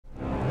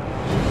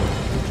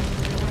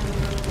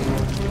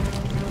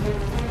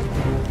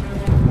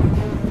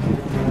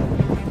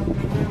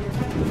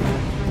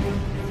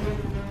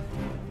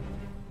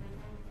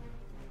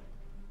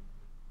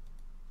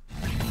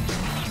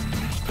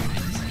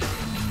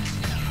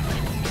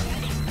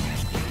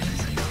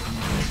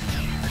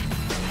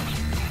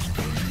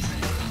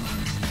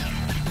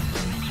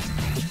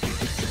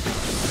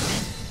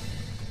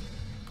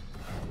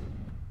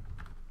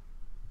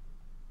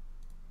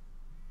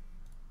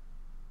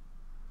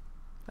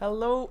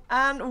Hello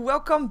and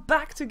welcome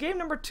back to game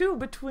number 2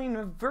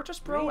 between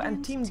virtus.pro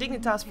and Team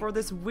Dignitas for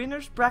this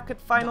winners bracket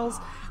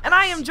finals. And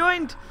I am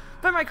joined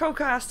by my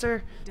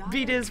co-caster,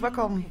 EG.Bdiz.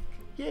 Welcome.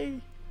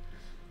 Yay.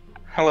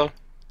 Hello.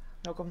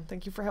 Welcome.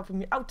 Thank you for helping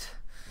me out.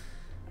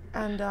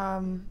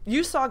 And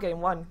you saw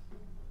game 1.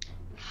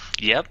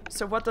 Yep.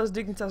 So what does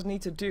Dignitas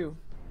need to do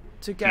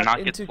to get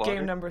into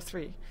game number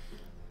 3?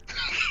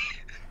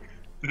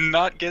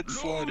 Not get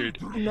slaughtered.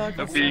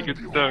 That'd be a good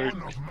start.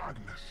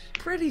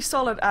 Pretty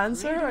solid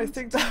answer. I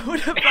think that would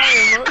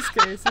apply in most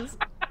cases.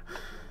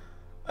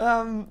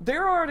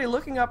 They're already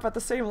looking up at the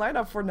same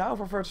lineup for now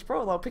for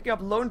virtus.pro, though, picking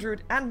up Lone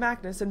Druid and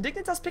Magnus, and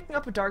Dignitas picking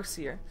up a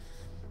Darkseer.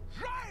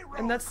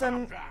 And that's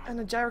then a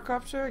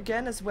gyrocopter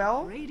again as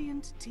well.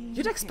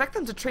 You'd expect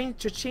them to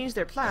change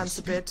their plans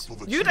a bit.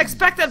 You'd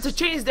expect them to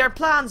change their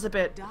plans a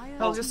bit.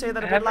 I'll just say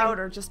that a bit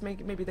louder, just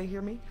maybe they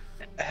hear me.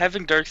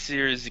 Having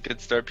Darkseer is a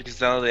good start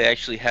because now they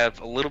actually have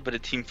a little bit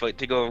of team fight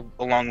to go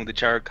along with the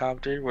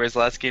gyrocopter, whereas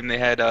last game they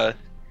had a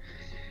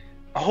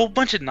whole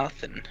bunch of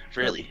nothing,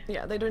 really.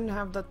 Yeah, they didn't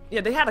have that.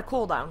 Yeah, they had a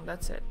cooldown,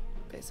 that's it,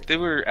 basically. They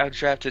were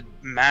outdrafted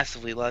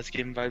massively last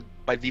game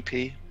by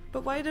VP.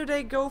 But why do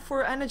they go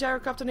for a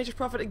gyrocopter Nature's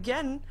Prophet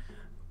again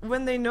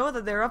when they know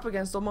that they're up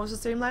against almost the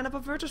same lineup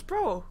of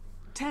virtus.pro?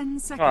 10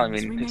 seconds. Well, I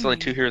mean, it's only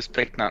 2 heroes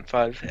picked, not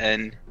 5,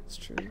 and it's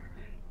true.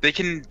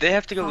 They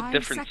have to go with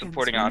different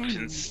supporting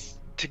options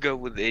to go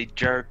with a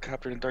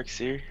gyrocopter and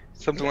Darkseer.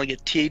 Something like a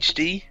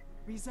THD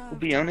will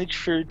be ownage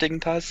for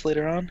Dignitas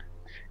later on.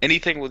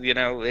 Anything with, you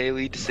know,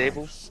 AoE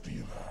disable.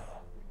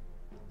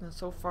 And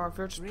so far,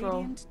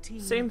 virtus.pro,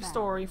 same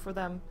story for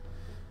them.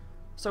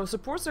 So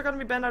supports are going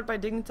to be banned out by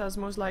Dignitas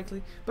most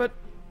likely, but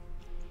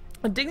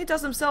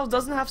Dignitas themselves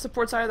doesn't have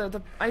supports either.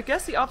 I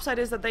guess the upside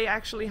is that they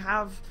actually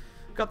have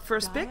got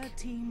first pick,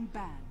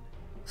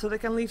 so they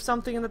can leave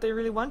something in that they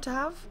really want to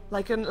have,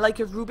 like a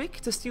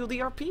Rubik to steal the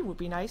RP would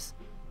be nice.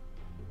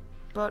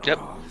 But yep.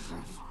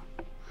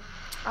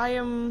 I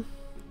don't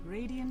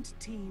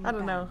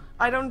know.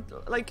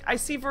 I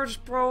see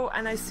virtus.pro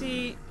and I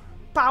see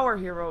power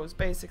heroes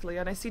basically,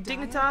 and I see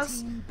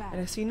Dignitas and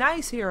I see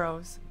nice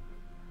heroes.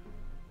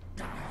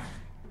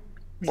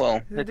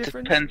 Well, it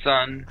depends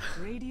on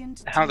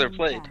how they're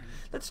played.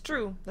 That's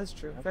true. That's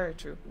true. Very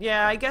true.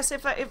 Yeah, I guess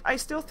if I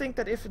still think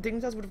that if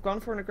Dignitas would have gone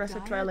for an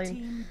aggressive tri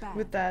lane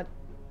with that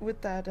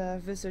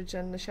Visage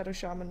and the Shadow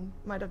Shaman,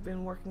 might have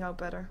been working out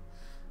better.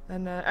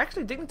 And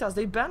actually, Dignitas,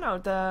 they ban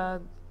out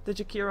the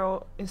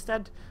Jakiro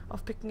instead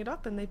of picking it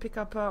up, and they pick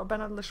up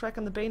ban out the Shrek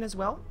and the Bane as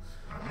well,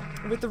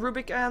 with the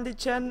Rubik and the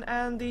Chen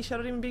and the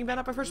Shadow Demon being banned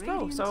up by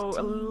virtus.pro. So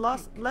a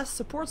lot less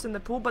supports in the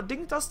pool, but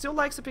Dignitas still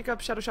likes to pick up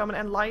Shadow Shaman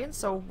and Lion,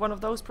 so one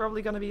of those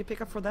probably going to be a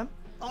pickup for them.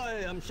 I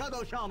am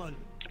Shadow Shaman.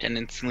 And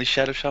instantly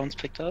Shadow Shaman's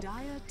picked up.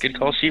 Good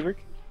call, Sheever.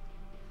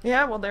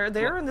 Yeah, well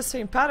they're in the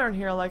same pattern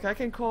here. Like I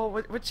can call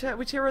which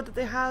hero that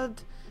they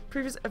had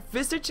previous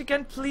Visage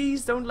again.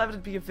 Please don't let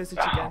it be a Visage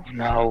again.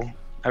 No,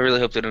 I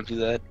really hope they don't do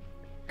that.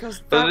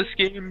 But this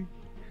game,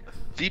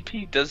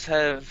 VP does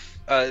have,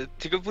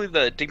 to go play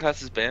the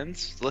Dignitas'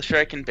 bans,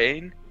 Leshrac and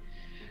Bane.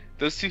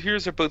 Those 2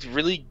 heroes are both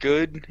really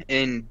good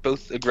in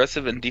both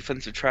aggressive and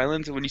defensive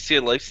tri-lanes, and when you see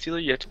a lifestealer,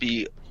 you have to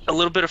be a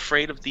little bit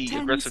afraid of the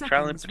aggressive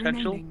tri-lane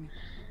potential.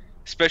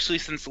 Especially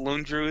since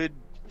Lone Druid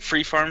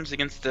free farms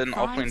against an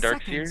offlane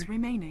Darkseer,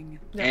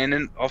 and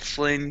an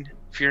offlane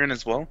Furin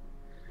as well.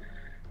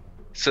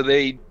 So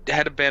they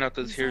had to ban out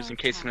those heroes in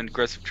case of an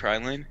aggressive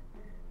tri-lane,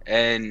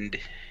 and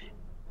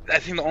I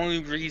think the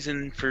only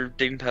reason for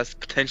Dignitas to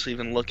potentially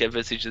even look at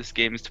Visage this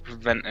game is to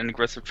prevent an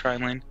aggressive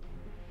tri-lane.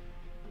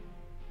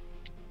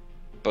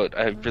 But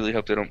I really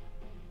hope they don't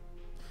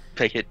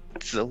pick it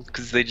still,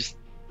 because they just,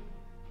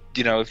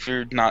 you know, if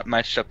you're not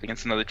matched up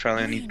against another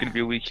tri-lane, he's going to be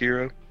a weak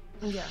hero.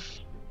 Yeah.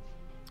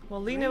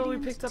 Well, Lina will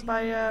be picked up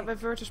by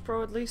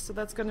virtus.pro at least, so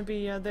that's going to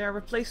be their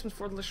replacement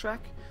for the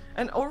Leshrac.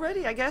 And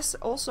already, I guess,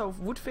 also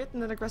would fit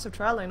in an aggressive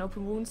tri-lane,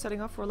 open wound,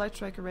 setting up for a light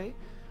strike array.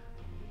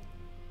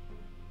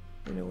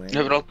 In a way.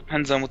 Yeah, but it all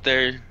depends on what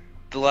the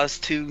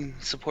last 2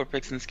 support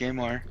picks in this game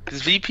are.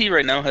 Because VP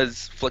right now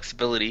has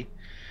flexibility,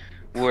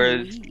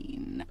 whereas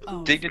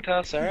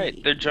Dignitas,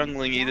 alright, they're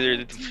jungling either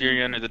the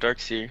Furion or the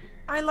Darkseer.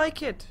 I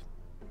like it.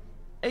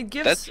 It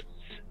gives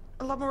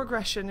a lot more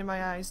aggression in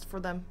my eyes for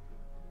them.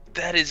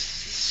 That is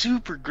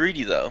super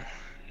greedy though.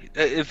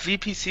 If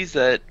VP sees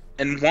that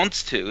and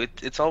wants to,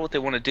 it's all what they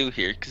want to do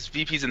here, because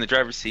VP's in the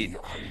driver's seat.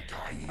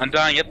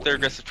 Undying, yep, they're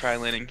aggressive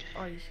tri-laning.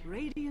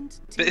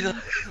 They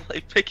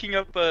like picking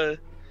up or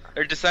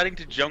deciding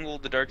to jungle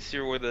the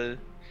Darkseer or the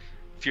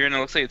Furin. It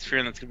looks like it's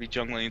Furin that's gonna be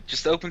jungling. It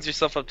just opens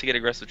yourself up to get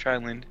aggressive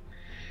tri-lane.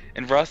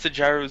 And Rasta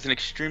Gyro is an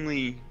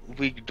extremely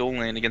weak dual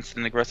lane against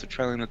an aggressive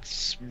tri-lane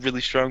that's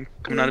really strong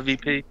coming out of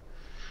VP.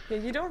 Yeah,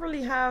 you don't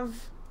really have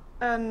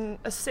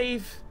a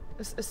safe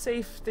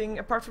thing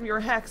apart from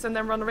your Hex and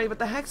then run away, but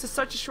the Hex is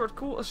such a short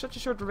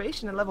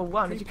duration at level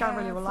 1 that you can't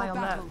really rely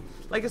on that.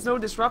 Like it's no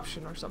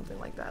disruption or something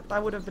like that. I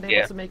would have been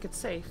able to make it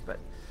safe, but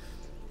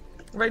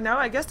right now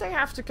I guess they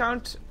have to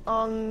count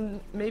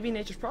on maybe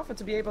Nature's Prophet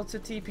to be able to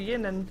TP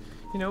in and,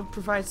 you know,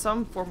 provide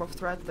some form of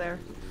threat there.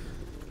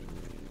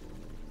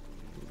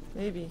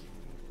 Maybe.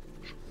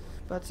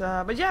 But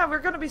yeah, we're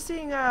gonna be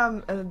seeing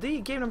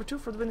the game number 2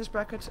 for the winners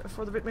bracket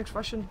for the Ritmix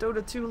Russian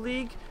Dota 2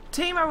 League.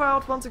 Team are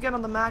out once again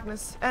on the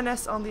Magnus,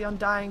 NS on the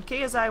Undying,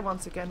 KSI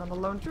once again on the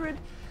Lone Druid,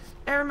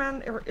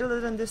 Airman or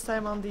Illidan this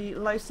time on the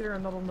Lifestealer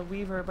and not on the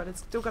Weaver, but it's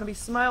still gonna be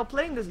Smile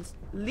playing this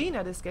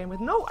Lina this game with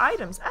no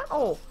items at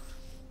all.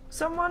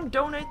 Someone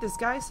donate this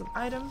guy some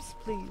items,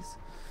 please.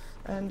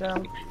 And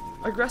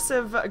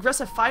aggressive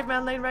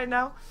 5-man lane right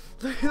now.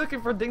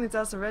 Looking for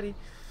Dignitas already.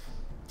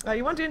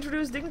 You want to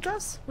introduce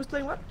Dignitas? Who's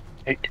playing what?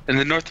 In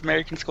the North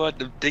American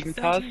squad of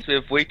Dignitas, we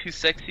have Way Too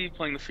Sexy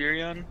playing the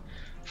Furion,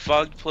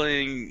 Fog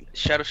playing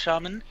Shadow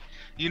Shaman,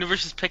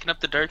 Universe is picking up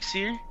the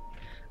Darkseer,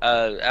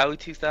 Ali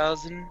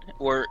 2000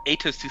 or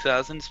Atos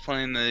 2000 is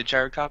playing the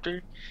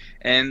Gyrocopter,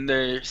 and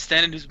their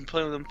stand-in who's been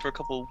playing with them for a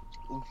couple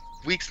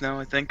weeks now,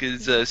 I think,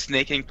 is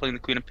Snake King playing the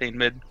Queen of Pain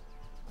mid.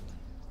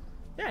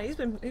 Yeah, he's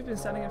been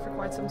standing in for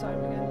quite some time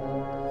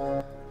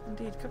again.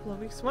 Indeed, a couple of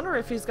weeks. Wonder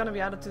if he's gonna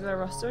be added to their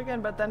roster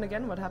again, but then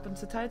again, what happens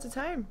to Tides of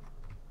Time?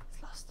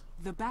 It's lost.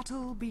 The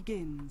battle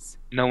begins.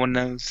 No one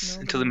knows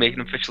until they make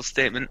an official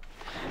statement.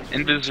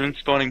 Invis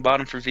spawning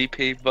bottom for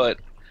VP, but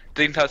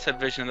Dignitas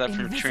had vision of that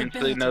from Train, so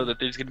they know that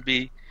there's gonna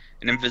be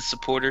an Invis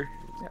supporter.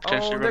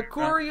 Oh, the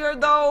courier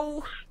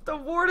though! The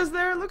ward is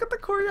there! Look at the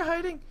courier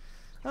hiding!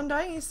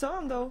 Undying, he saw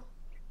him though.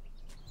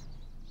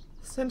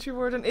 Sentry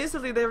ward, and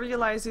instantly they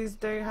realize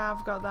they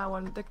have got that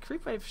one. The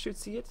creep wave should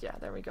see it. Yeah,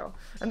 there we go.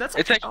 And that's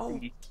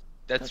actually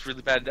that's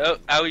really bad. Oh,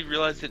 Owie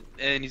realized it,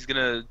 and he's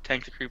gonna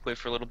tank the creep wave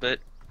for a little bit.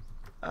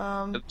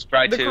 The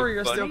courier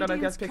is still gonna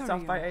get picked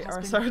off by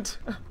ars-art.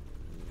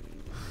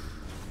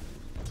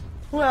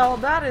 Well,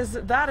 that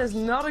is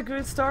not a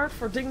good start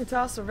for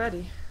Dignitas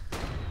already.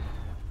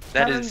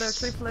 That Having is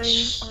the creep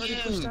lane already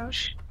pushed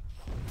out.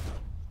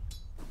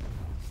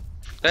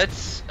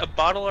 That's a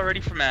bottle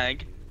already for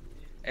Mag.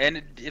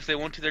 And if they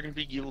want to, they're going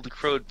to be able to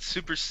crow it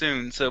super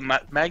soon. So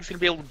Mag's going to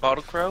be able to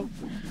bottle crow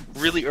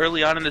really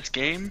early on in this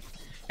game.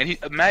 And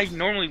Mag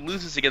normally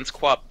loses against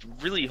Quap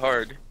really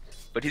hard,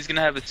 but he's going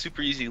to have a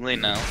super easy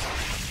lane now.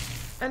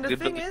 And the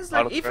thing is,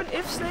 like, even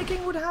if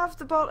Snaking would have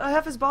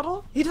have his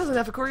bottle, he doesn't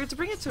have a courier to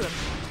bring it to him.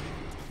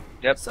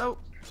 Yep. So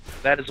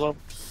that as well.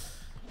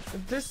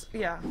 This,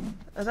 yeah,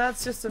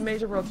 that's just a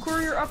major world.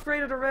 Courier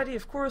upgraded already,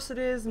 of course it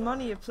is.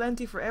 Money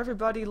aplenty for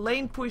everybody.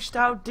 Lane pushed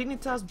out.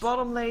 Dignitas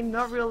bottom lane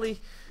not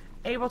really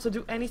able to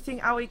do anything.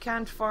 Owie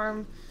can't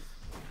farm.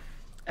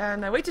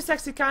 And Way Too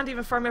Sexy can't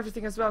even farm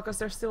everything as well because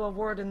there's still a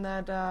ward in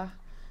that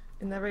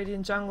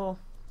Radiant jungle.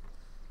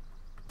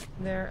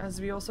 There,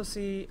 as we also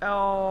see.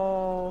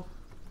 Oh,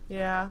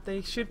 yeah,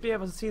 they should be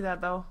able to see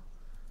that though.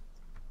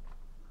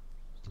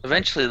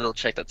 Eventually they'll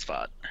check that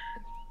spot.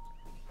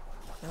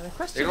 Now the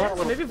question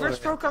is, maybe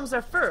virtus.pro comes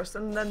there first,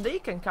 and then they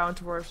can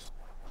counter.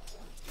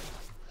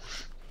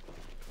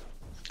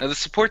 Now the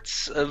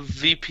supports of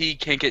VP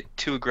can't get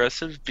too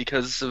aggressive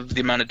because of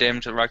the amount of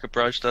damage that Rocket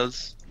Barrage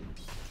does.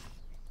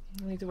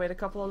 We need to wait a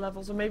couple of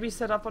levels, or maybe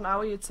set up on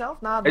Owie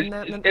itself. Nah, then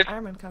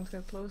Ironman can't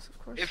get close, of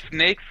course. If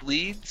Nate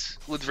leads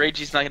with Rage,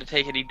 he's not going to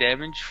take any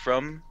damage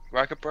from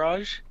Rocket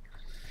Barrage,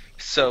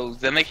 so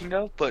then they can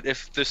go. But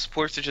if the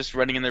supports are just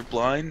running in their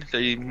blind,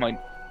 they might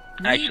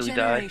actually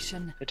die.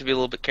 You have to be a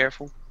little bit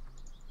careful.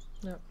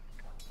 Yep.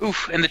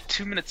 Oof, and the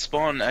 2-minute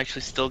spawn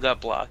actually still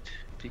got blocked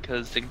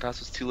because Dignitas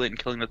was too late in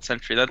killing that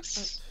sentry.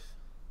 That's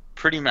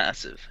pretty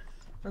massive.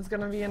 It's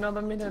gonna be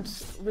another minute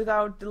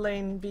without the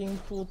lane being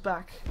pulled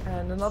back,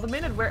 and another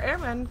minute where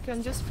Airman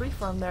can just free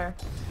farm there.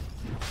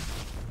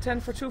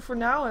 10 for 2 for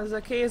now, as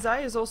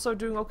KSI is also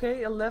doing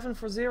okay. 11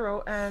 for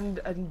 0, and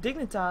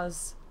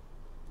Dignitas.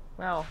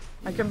 Well,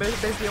 I can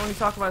basically only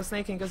talk about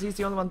Snaking because he's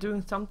the only one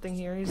doing something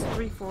here. He's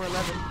 3 for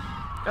 11.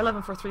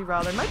 11 for 3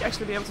 rather. Might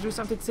actually be able to do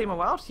something to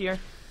Timo out here.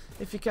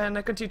 If he can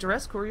continue to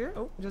rest Courier.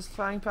 Oh, just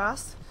flying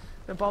past.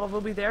 The bottle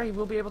will be there. He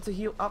will be able to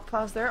heal up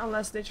past there.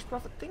 Unless Nature's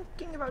Prophet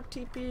thinking about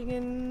TPing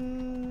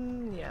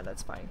in. Yeah,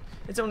 that's fine.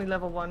 It's only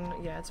level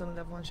 1. Yeah, it's only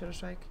level 1 Shadow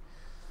Strike.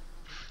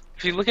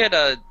 If you look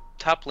at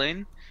top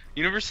lane,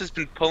 Universe has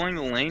been pulling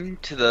the lane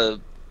to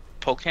the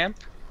pole camp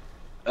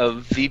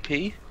of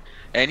VP.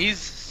 And he's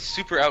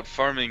super out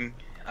farming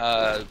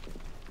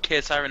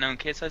KSI right now, and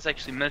KSI's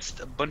actually missed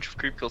a bunch of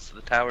creep kills to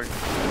the tower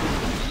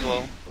as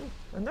well. Ooh,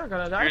 and they're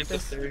gonna die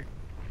this.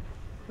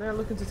 They're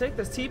looking to take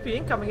this TP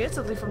incoming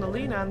instantly from the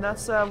Lina, and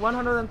that's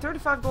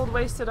 135 gold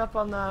wasted up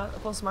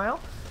on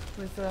Smile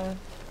with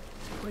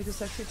Way Too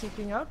Sexy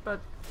TPing out, but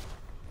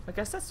I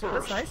guess that's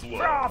nice.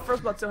 Oh,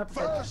 first blood still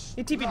happens.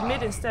 He TP'd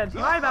mid instead.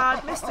 My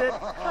bad, missed it.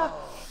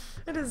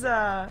 It is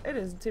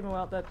Timo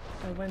out that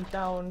went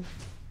down.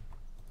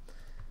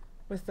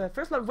 With the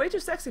first blood, Way Too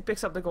Sexy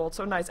picks up the gold,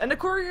 so nice. And the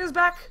courier is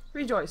back!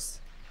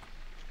 Rejoice!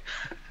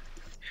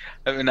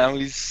 I mean, now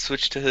he's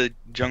switched to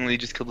jungle, he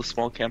just killed the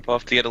small camp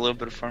off to get a little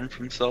bit of farm for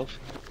himself.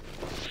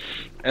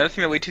 Another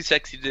thing that Way Too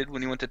Sexy did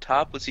when he went to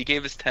top was he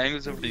gave his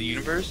tangos over to the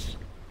Universe.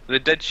 With a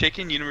dead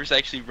chicken, Universe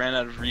actually ran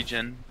out of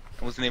regen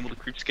and wasn't able to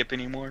creep skip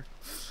anymore.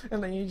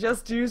 And then you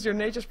just use your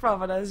Nature's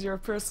Prophet as your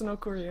personal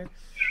courier.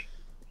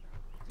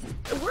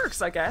 it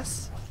works, I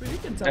guess. We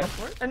can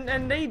teleport.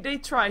 And they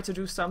try to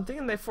do something,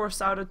 and they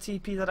force out a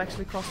TP that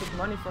actually costed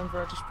money from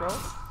virtus.pro.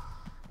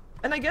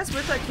 And I guess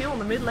with that kill in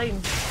the mid lane,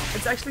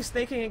 it's actually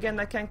snaking again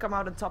that can come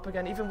out on top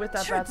again, even with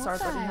that bad start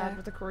that he had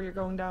with the courier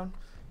going down.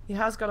 He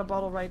has got a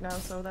bottle right now,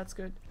 so that's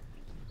good.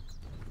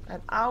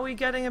 And are we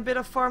getting a bit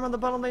of farm on the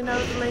bottom lane now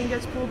that the lane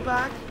gets pulled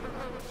back?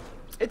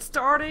 It's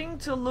starting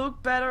to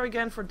look better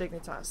again for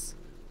Dignitas.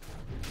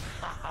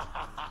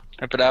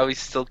 But Aoi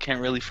still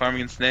can't really farm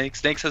against Snake.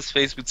 Snake has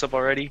phase boots up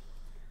already.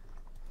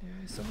 Yeah,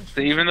 so much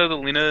So even though the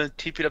Lina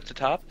TP'd up to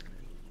top,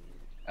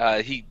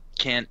 he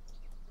can't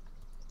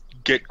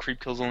get creep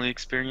kills only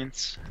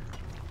experience.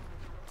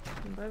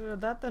 Better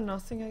that than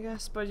nothing, I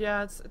guess. But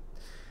yeah, it's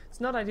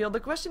not ideal. The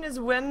question is,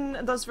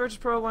 when does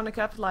virtus.pro want to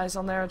capitalize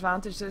on their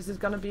advantage? Is it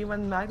gonna be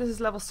when Magnus is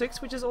level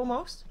 6, which is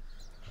almost?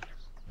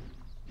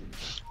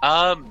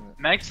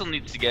 Max still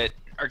needs to get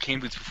arcane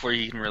boots before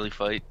he can really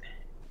fight.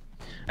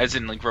 As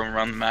in, like, roam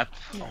around the map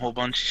a whole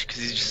bunch,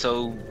 because he's just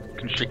so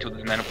constricted with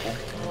his mana pool.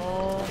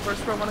 Oh,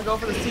 virtus.pro want to go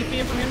for the TP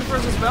in from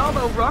Universe as well,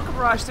 though Rocket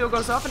Barrage still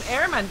goes off, and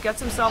Airman gets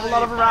himself a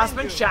lot of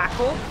harassment.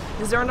 Shackle.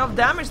 Is there enough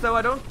damage, though?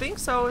 I don't think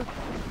so.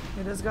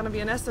 It is going to be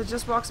an S that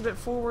just walks a bit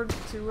forward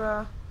to,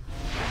 oh,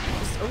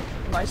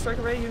 Light Strike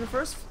Array,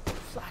 Universe.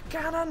 Flat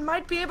Cannon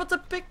might be able to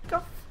pick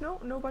up. No,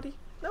 nobody.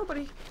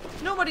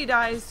 Nobody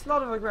dies. A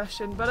lot of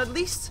aggression, but at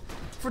least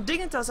for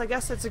Dignitas, I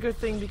guess it's a good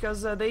thing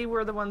because they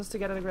were the ones to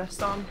get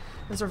aggressed on,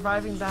 and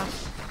surviving that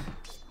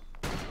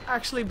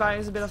actually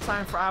buys a bit of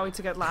time for Aoi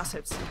to get last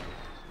hits.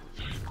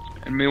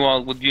 And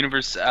meanwhile, with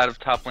Universe out of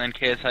top lane,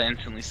 KSI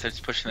instantly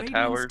starts pushing the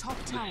tower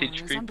with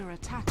siege creep.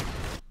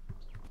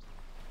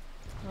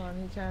 Oh,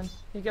 and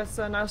he gets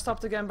now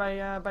stopped again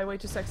by Way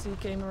Too Sexy. He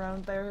came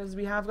around there as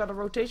we have got a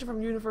rotation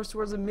from Universe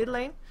towards the mid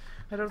lane.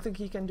 I don't think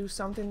he can do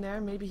something there.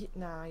 Maybe he...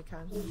 Nah, he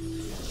can't.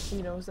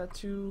 He knows that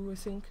too, I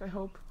think. I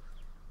hope.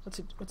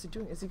 What's he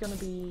doing? Is he gonna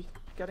be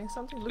getting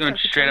something? Looks Going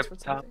like straight up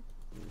top.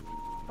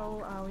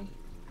 Oh, Aoi.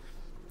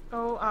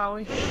 Oh,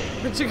 Aoi.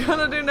 What you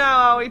gonna do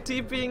now, Aoi?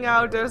 TPing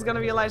out. There's gonna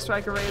be a Light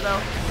Strike Array,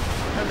 though.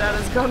 And that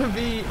is gonna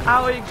be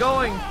Aoi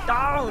going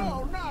down!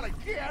 No, not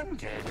again!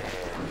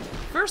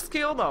 First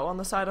kill, though, on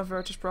the side of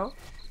virtus.pro.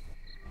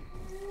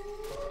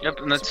 Yep,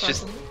 and that's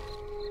just...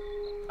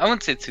 I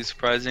wouldn't say it's too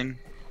surprising.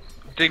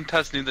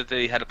 Dignitas knew that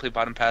they had to play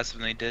bottom passive,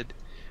 and they did.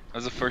 That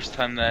was the first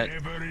time that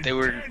they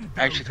were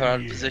actually caught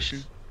out of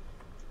position.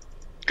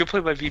 Good play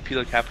by VP,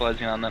 though,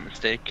 capitalizing on that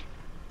mistake.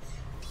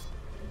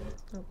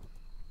 Oh.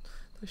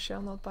 They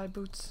shall not buy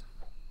boots.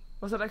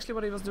 Was that actually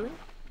what he was doing?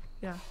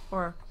 Yeah,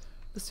 or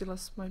the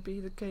Silas might be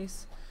the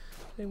case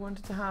they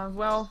wanted to have.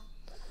 Well,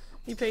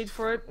 he paid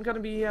for it. Gonna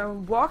be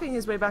walking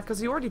his way back, because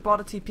he already bought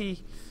a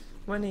TP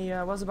when he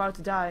was about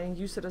to die and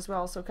used it as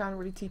well, so can't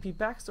really TP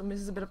back, so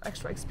misses a bit of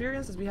extra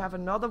experience as we have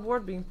another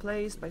ward being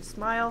placed by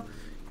Smile.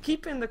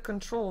 Keeping the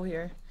control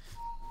here.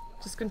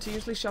 Just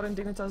continuously shutting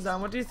Dignitas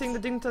down. What do you think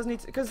the Dignitas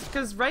needs?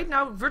 Because right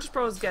now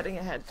virtus.pro is getting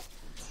ahead.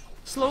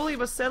 Slowly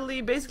but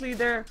steadily, basically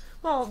they're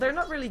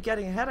not really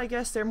getting ahead, I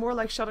guess. They're more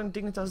like shutting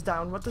Dignitas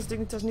down. What does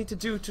Dignitas need to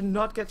do to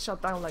not get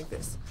shut down like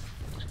this?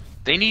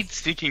 They need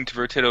Sneaking to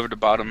rotate over to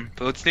bottom,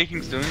 but what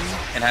Sneaking's doing,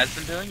 and has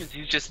been doing, is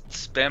he's just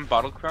spam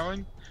bottle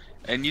crowing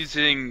and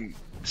using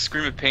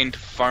Scream of Pain to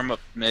farm up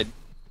mid.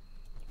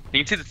 You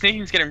can see that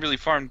Snaking's getting really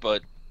farmed,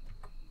 but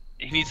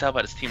he needs to help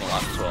out his team a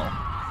lot as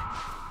well.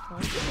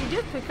 He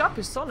did pick up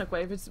his Sonic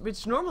Wave,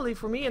 which normally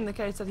for me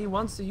indicates that he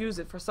wants to use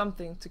it for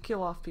something to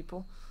kill off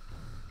people.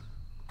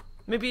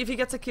 Maybe if he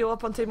gets a kill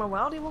up on Tame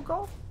Wild, he will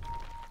go?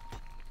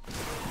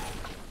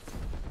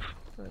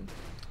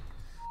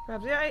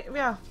 Perhaps,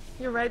 yeah,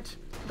 you're right.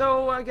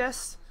 Though, I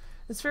guess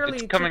it's fairly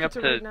it's coming up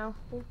to right now.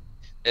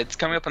 It's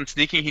coming up on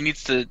Sneaking. He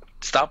needs to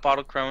stop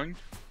bottle crowing,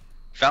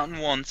 Fountain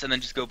once, and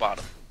then just go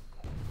bottom.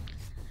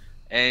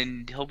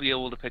 And he'll be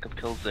able to pick up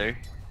kills there.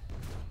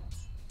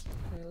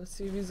 Okay, let's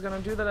see if he's gonna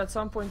do that at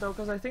some point though,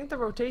 because I think the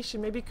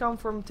rotation maybe come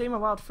from Tame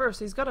Wild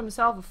first. He's got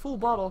himself a full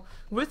bottle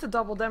with the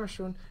double damage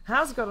rune,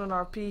 has got an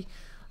RP,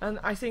 and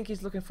I think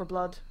he's looking for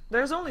blood.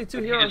 There's only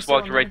two heroes. He just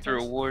walked right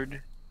through a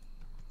ward,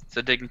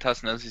 so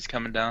Dignitas knows he's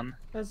coming down.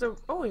 There's a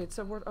it's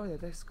a ward. Oh yeah,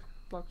 that's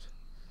blocked.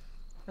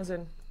 As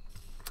in,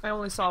 I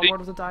only saw a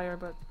ward of the Dire,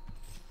 but.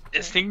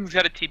 Yeah. Sneaking's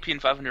got a TP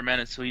in 500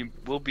 mana, so he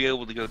will be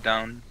able to go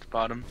down to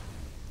bottom.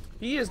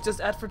 He is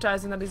just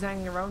advertising that he's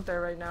hanging around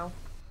there right now.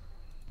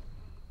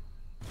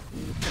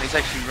 And he's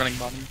actually running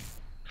bottom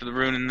for the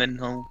rune, and then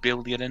he'll be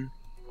able to get in.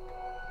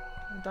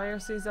 Dire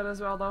sees that as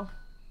well, though.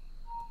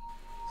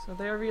 So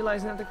they're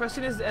realizing that. The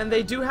question is, and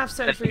they do have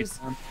sentries.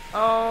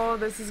 Oh,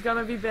 this is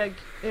gonna be big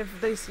if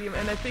they see him.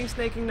 And I think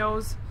Snaking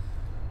knows.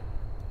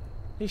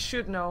 He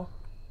should know.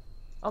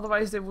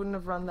 Otherwise, they wouldn't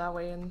have run that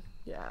way. And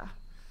yeah,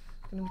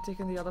 gonna be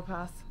taking the other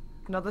path.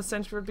 Another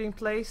sentry being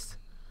placed,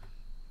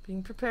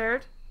 being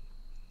prepared.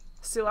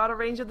 Still out of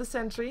range of the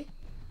sentry.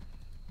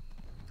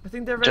 I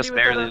think they're ready just with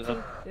barely,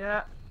 that.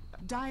 Yeah.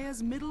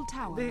 Dire's middle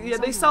tower.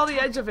 They saw the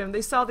edge of him.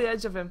 They saw the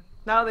edge of him.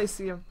 Now they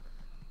see him.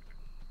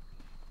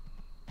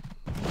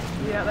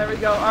 Yeah, there we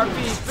go.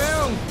 RP,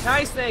 boom!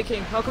 Nice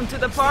snaking. Welcome to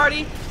the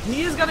party.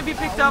 He is gonna be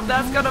picked up.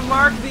 That's gonna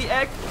mark the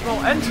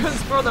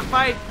entrance for the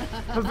fight.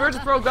 But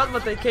virtus.pro got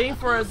what they came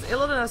for. As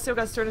Illidan still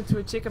got turned into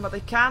a chicken, but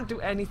they can't do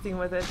anything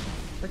with it.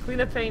 The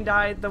Queen of Pain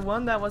died. The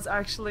one that was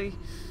actually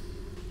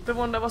the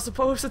one that was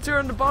supposed to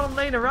turn the bottom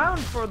lane around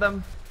for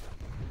them.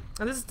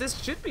 And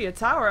this should be a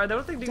tower. I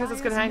don't think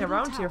Dignitas can hang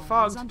around here.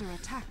 Fog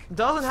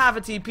doesn't have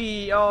a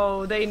TP.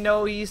 Oh, they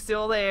know he's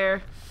still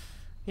there.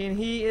 And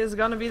he is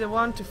gonna be the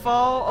one to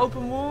fall.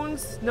 Open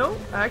wounds. No,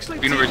 actually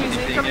TP's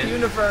incoming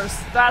universe.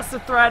 That's the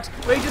threat.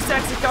 Way too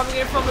sexy coming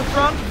in from the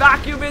front.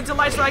 Vacuum into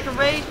Lightstrike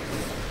Array.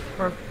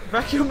 Or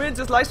vacuum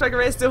into Lightstrike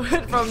Array still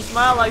hit from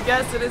Smile, I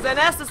guess it is. And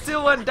Esther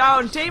still went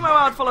down. Tamo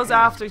out follows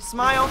after.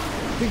 Smile.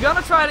 He's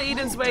gonna try to eat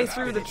his way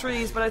through the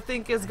trees, but I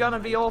think it's gonna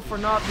be all for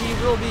naught. He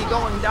will be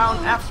going down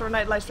after a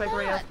night Lightstrike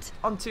Array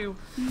on 2.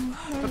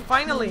 But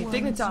finally,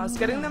 Dignitas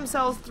getting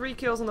themselves 3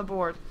 kills on the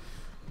board.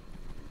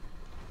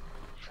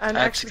 And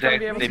that's actually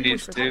exactly what they need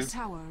to do.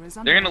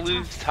 They're gonna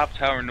lose top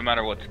tower no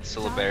matter what to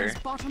Syllabear.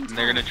 And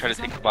they're gonna try to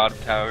take the bottom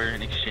tower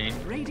in exchange.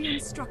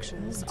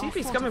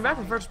 TP's coming back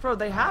from virtus.pro.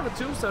 They have a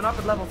tombstone up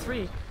at level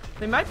 3.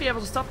 They might be able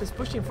to stop this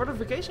pushing.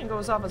 Fortification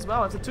goes up as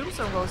well. If the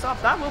tombstone goes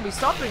up, that will be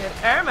stopping it.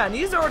 Airman,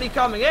 he's already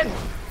coming in.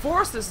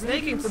 Forces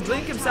snaking to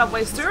blink himself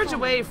away. Surge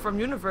away from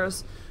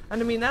Universe.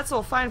 And I mean, that's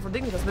all fine for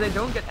Dignitas, but they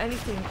don't get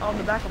anything on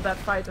the back of that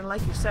fight. And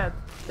like you said,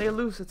 they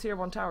lose the tier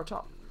 1 tower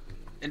top.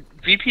 And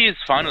VP is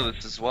fine with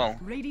this as well.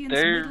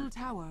 Their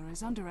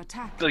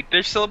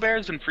Syllabear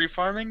has been free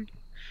farming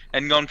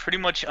and gone pretty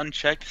much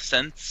unchecked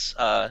since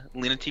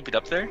Lina TP'd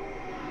up there.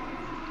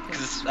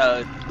 Because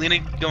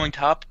Lina going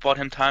top bought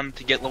him time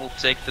to get level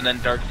 6, and then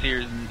Darkseer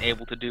isn't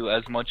able to do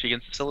as much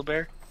against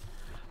Syllabear.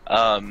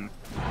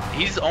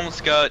 He's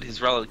almost got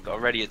his relic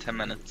already at 10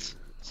 minutes.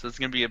 So it's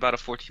going to be about a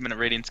 14-minute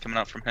radiance coming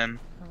out from him.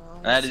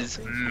 Oh, that is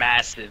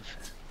massive.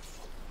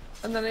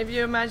 And then if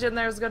you imagine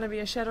there's going to be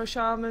a Shadow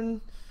Shaman.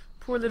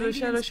 Poor little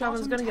Shadow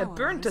Shaman's gonna get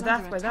burned to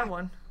death by that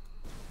one.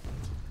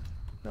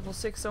 Level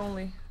 6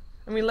 only.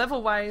 I mean,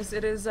 level-wise,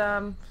 it is,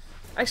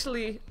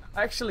 actually,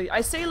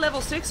 I say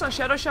level 6 on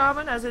Shadow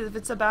Shaman as if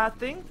it's a bad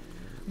thing,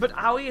 but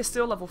Aoi is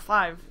still level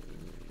 5.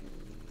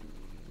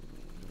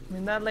 I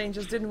mean, that lane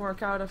just didn't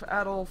work out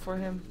at all for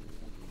him.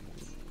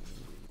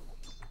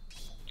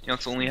 He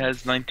also only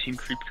has 19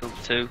 creep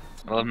kills too,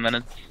 11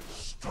 minutes.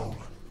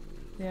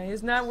 Yeah,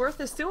 his net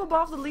worth is still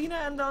above the Lina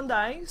and the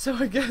Undying, so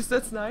I guess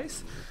that's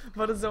nice.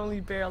 But it's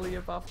only barely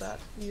above that.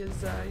 He is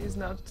he's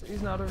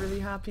not a really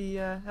happy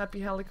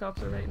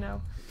helicopter right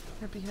now.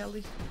 Happy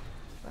heli.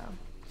 Wow.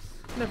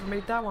 Never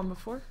made that one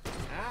before.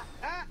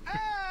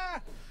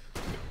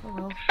 Oh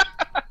well.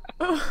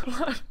 Oh,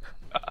 what?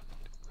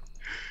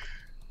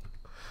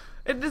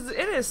 It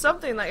is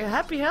something like a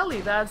happy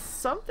heli. That's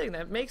something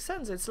that makes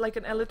sense. It's like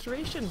an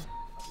alliteration.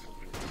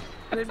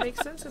 And it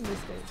makes sense in this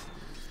case.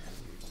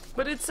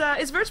 But it's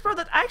virtus.pro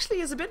that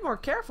actually is a bit more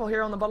careful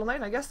here on the bottom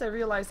lane. I guess they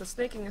realize that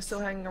snaking is still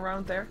hanging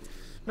around there.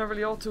 Not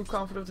really all too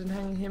confident in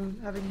having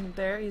him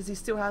there. He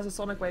still has a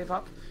Sonic Wave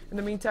up. In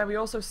the meantime, we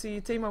also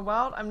see Tamo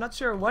Wild. I'm not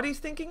sure what he's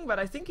thinking, but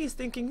I think he's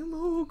thinking,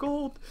 oh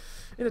gold,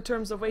 in the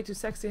terms of way too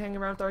sexy hanging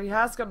around there. He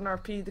has got an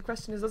RP. The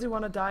question is, does he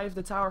want to dive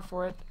the tower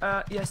for it?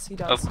 Yes, he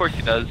does. Of course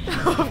he does.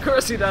 Of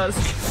course he does.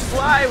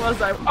 Why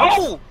was I?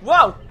 Oh!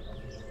 Whoa!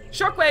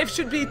 Shockwave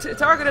should be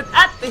targeted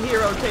at the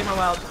hero, Tamo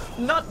Wild,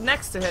 not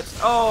next to it.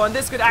 Oh, and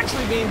this could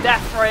actually mean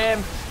death for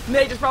him.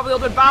 Mage is probably a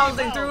little bit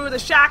bouncing through. The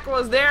shack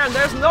was there, and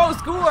there's no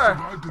score.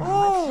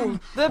 Oh,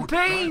 the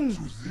pain.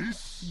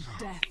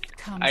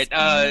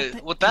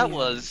 What that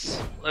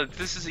was,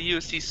 this is a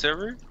USC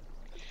server.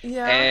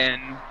 Yeah.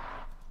 And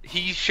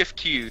he shift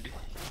queued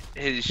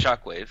his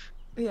shockwave.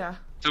 Yeah.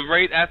 So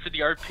right after the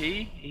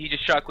RP, he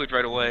just shockwaved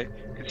right away.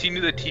 Because he knew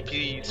the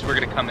TPs were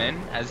going to come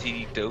in as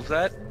he dove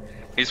that.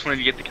 He just wanted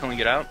to get the kill and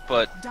get out,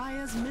 but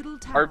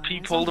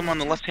RP pulled him on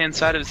the left-hand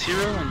side of his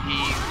hero, and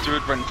he threw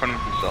it right in front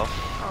of himself.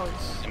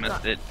 Oh, he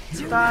missed it.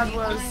 That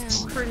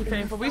was pretty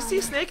painful. We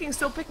see Snaking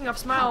still picking up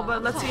Smile,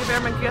 but let's see if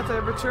Airman can get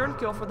a return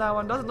kill for that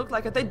one. Doesn't look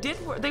like it.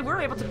 They were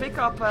able to pick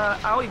up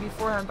Aoi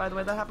beforehand, by the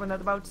way. That happened at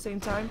about the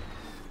same time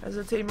as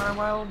the Tamar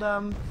Wild,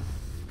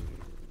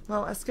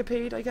 well,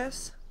 escapade, I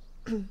guess.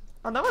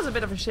 Oh, that was a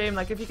bit of a shame.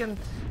 Like, if you can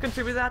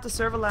contribute that to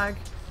server lag.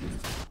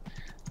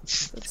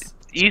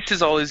 East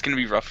is always going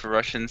to be rough for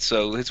Russians,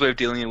 so his way of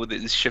dealing with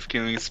it is shift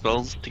queuing his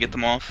spells to get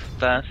them off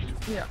fast.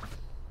 Yeah.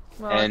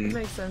 Well, it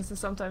makes sense, and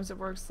sometimes it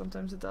works,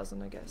 sometimes it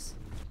doesn't, I guess.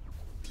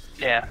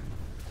 Yeah.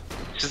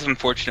 It's just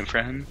unfortunate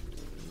for him.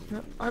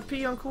 Yep.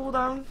 RP on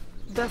cooldown,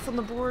 death on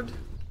the board,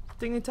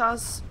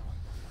 Dignitas.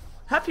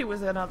 Happy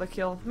with another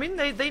kill. I mean,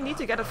 they need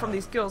to get it from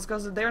these kills,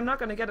 because they're not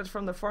going to get it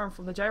from the farm,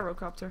 from the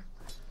gyrocopter.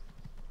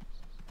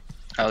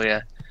 Oh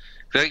yeah.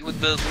 Like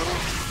with the little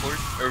support,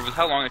 or with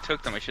how long it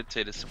took them, I should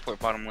say, to support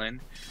bottom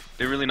lane,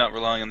 they're really not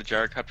relying on the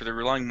gyrocopter. They're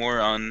relying more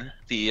on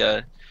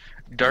the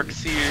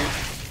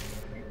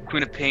Darkseer,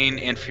 Queen of Pain,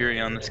 and Fury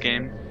on this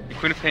game. The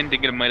Queen of Pain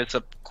did get a Midas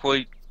up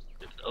quite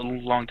a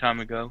long time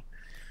ago,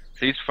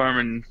 so he's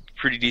farming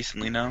pretty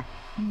decently now.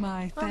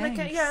 My Well, they thanks.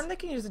 can, yeah, and they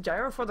can use the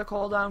gyro for the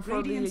cooldown for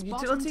Radiant's the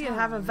bottom utility and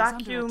have a tower is under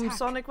vacuum attack.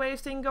 sonic wave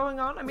thing going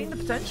on. I mean, the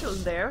potential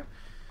is there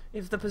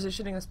if the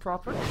positioning is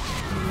proper.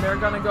 And they're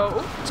gonna go,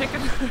 oh,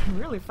 chicken,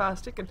 really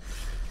fast chicken.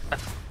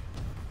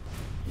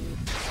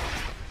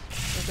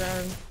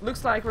 But,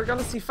 looks like we're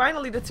gonna see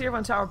finally the tier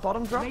 1 tower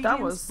bottom drop. That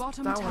was like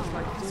Radiant's bottom dude,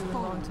 tower is a long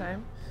fallen.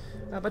 time.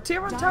 But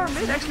tier 1 tower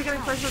mid actually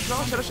getting pressure as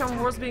well. Shadow Shaman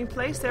wards being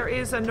placed. There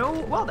is a no,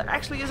 well, there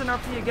actually is an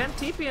RP again.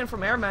 TP in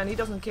from Airman. He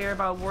doesn't care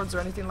about wards or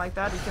anything like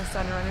that. He can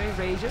stand around and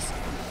he rages.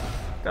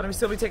 Gonna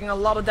still be taking a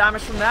lot of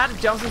damage from that.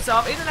 Jumps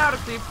himself in and out of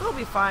creep. Will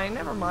be fine.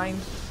 Never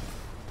mind.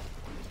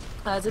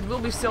 As it will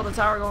be still the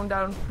tower going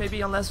down.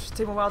 Maybe unless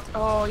Timo Wild.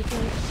 Oh, you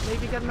can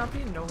maybe get an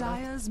RP. No,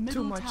 Dire's too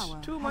middle much.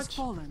 tower Too has much.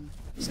 fallen.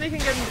 Sneaking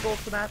getting the gold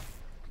for that.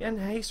 And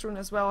haste rune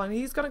as well. And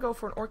he's gonna go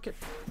for an orchid.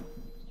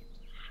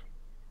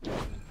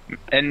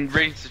 And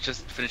Radiance has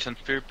just finished on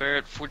Spirit Bear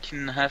at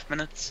 14.5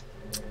 minutes.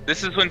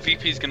 This is when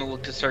VP is going to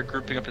look to start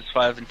grouping up his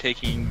 5 and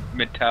taking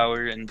mid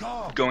tower and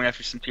going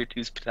after some tier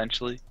 2s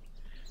potentially.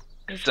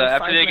 So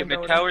after they get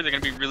mid tower, they're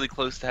going to be really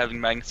close to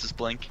having Magnus's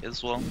Blink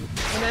as well.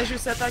 And as you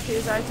said, that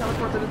KSI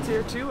teleported to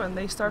tier 2 and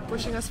they start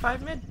pushing us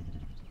 5 mid.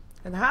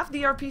 And half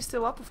the RP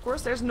still up, of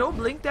course. There's no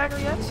Blink dagger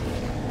yet.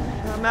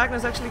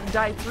 Magnus actually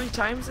died 3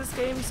 times this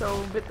game,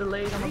 so a bit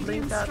delayed on the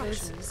Blink that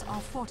is.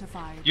 Are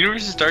fortified.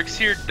 Universe's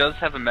Darkseer does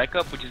have a mech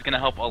up, which is going to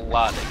help a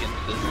lot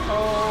against this.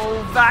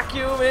 Oh,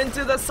 vacuum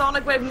into the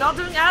Sonic Wave. Not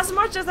doing as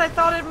much as I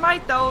thought it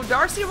might, though.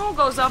 Darcy roll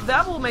goes up.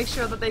 That will make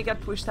sure that they get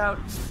pushed out.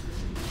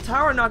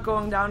 Tower not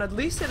going down. At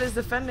least it is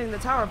defending the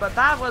tower, but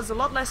that was a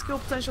lot less skill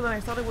potential than I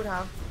thought it would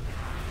have.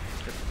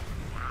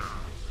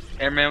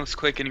 Airman was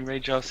quick, getting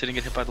rage off, so he didn't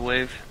get hit by the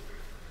wave.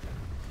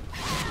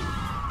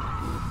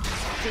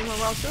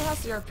 Well, still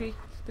has the RP.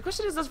 The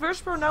question is, does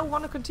virtus.pro now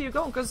want to continue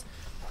going? Because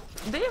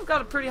they've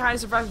got a pretty high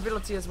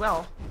survivability as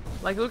well.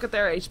 Like, look at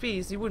their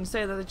HPs. You wouldn't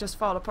say that it just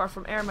fall apart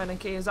from Airman and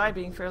KSI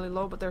being fairly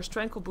low, but there's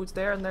Tranquil Boots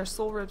there, and there's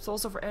Soul Rips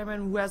also for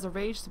Airman, who has a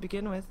rage to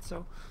begin with,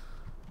 so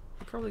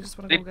they probably just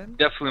want to They go again.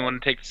 definitely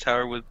want to take this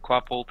tower with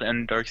Quap ult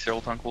and Darkseer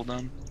ult on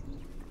cooldown.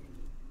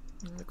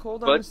 And the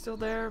cooldown But is still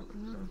there.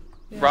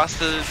 Yeah.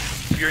 Rasta,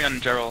 Fury,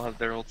 and Gerald have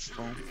their ults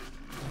still.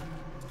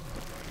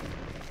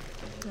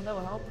 And that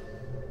will help.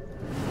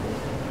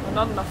 Well,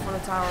 not enough for the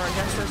tower, I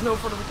guess. There's no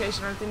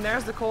fortification or anything.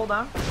 There's the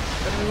cooldown.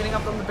 Gonna be hitting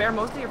up on the bear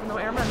mostly, even though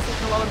Airman is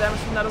taking a lot of damage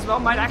from that as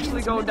well. Might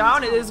actually go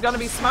down. It is gonna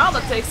be Smile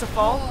that takes a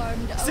fall.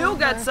 Still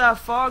gets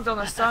fogged on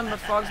a stun, but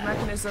Fog's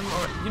mechanism,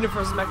 or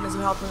Universe's mechanism,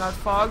 helping out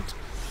Fogged.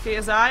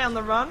 KSI on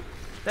the run.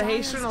 The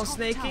Haitian on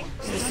snaking.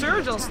 The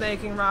Surge on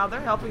snaking,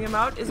 rather, helping him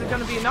out. Is it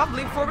gonna be enough?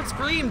 Blink forward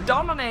scream,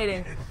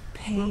 dominating.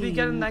 Will be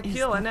getting that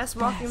kill, and S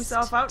walking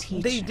himself out.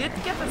 They did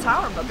get the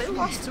tower, but they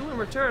lost 2 in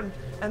return.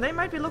 And they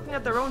might be looking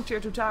at their own tier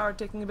 2 tower,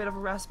 taking a bit of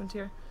harassment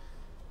here.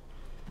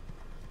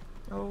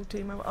 Oh,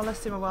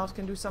 unless Timo Wild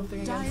can do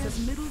something against Dire's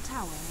it. middle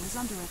tower is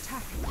under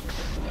attack.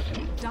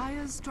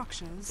 Dire's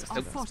structures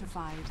are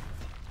fortified.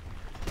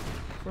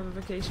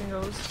 Fortification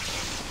goes.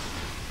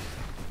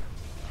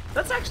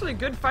 That's actually a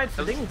good fight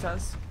for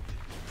Dignitas.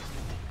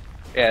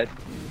 Yeah,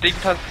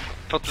 Dignitas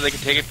thought that they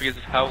could take it because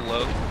of how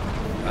low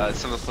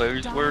some of the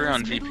players were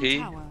on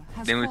VP.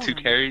 They only 2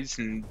 carries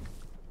and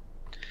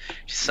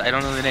just, I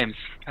don't know the names.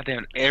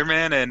 Goddamn,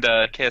 Airman and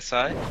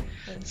KSI.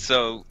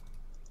 So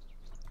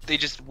they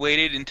just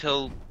waited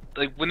until,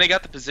 like, when they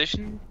got the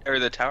position, or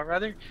the tower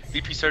rather,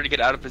 VP started to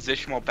get out of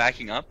position while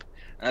backing up,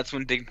 and that's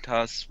when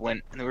Dignitas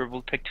went and they were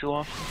able to pick 2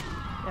 off.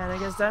 Yeah, and I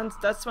guess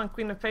that's when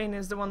Queen of Pain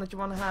is the one that you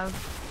want to have.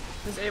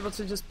 Is able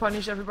to just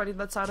punish everybody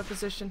that's out of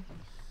position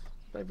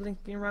by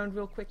blinking around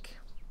real quick.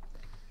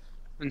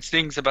 And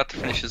Sting's about to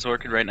finish his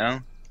Orchid right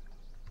now.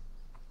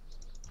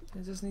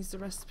 It just needs the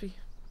recipe.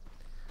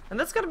 And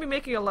that's gonna be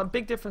making a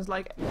big difference.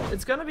 Like,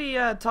 it's gonna be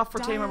tough for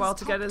Tamer Wild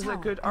to get as a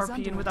good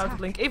RP in without the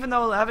blink. Even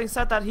though, having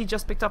said that, he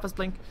just picked up his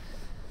blink.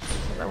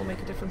 So that will make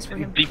a difference for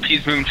him.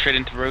 VP's moving straight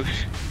into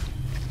Roche.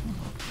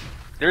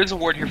 There is a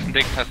ward here from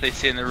Dignitas, they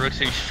see, and they're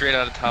rotating straight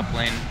out of top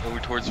lane over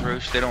towards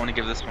Roche. They don't want to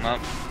give this one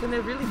up. Can they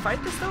really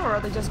fight this though, or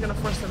are they just gonna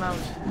force them out?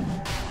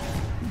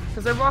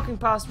 Because they're walking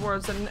past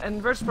wards,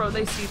 and virtus.pro,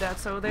 they see that,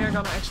 so they're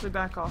gonna actually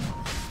back off.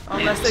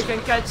 Unless they can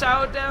catch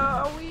out.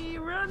 We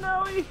run,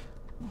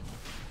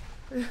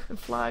 we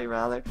fly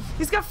rather.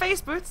 He's got face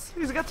boots.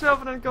 He's got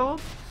 1200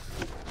 gold.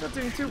 Not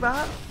doing too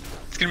bad.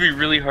 It's gonna be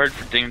really hard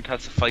for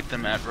Dignitas to fight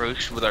them at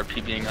Roche with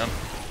RP being up.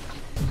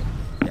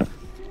 Yeah.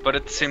 But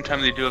at the same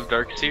time, they do have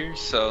Darkseer,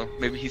 so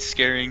maybe he's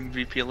scaring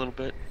VP a little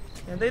bit.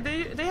 Yeah,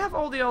 they have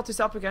all the ultis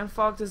up again.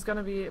 Fox is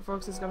gonna be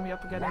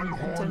up again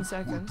in 10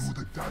 seconds.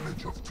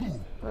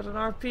 But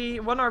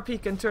one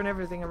RP can turn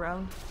everything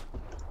around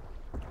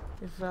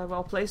if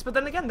well placed. But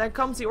then again, there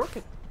comes the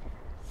Orchid.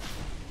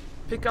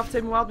 Pick up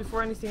Tamer Wild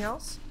before anything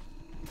else.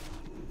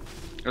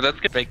 Oh, that's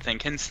a big thing.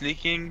 Can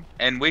sneaking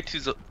and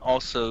Way2's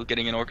also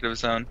getting an Orchid of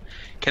his own.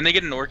 Can they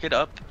get an Orchid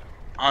up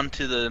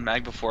onto the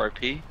mag before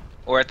RP,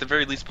 or at the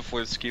very least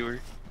before the skewer?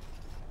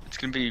 It's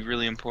gonna be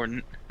really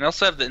important. And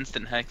also have the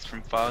instant hex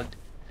from Fogged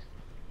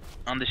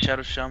on the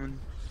Shadow Shaman.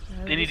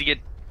 They need to get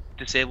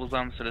disables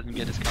on him so it doesn't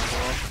get his combo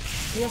off.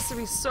 He has to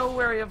be so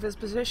wary of his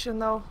position,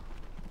 though.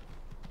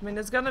 I mean,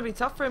 it's gonna be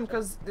tough for him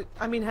because,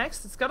 I mean,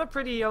 Hex, it's got a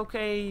pretty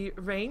okay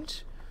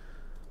range.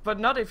 But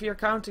not if you're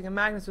counting a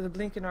Magnus with a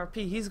Blinking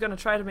RP. He's gonna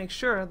try to make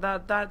sure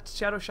that that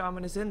Shadow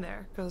Shaman is in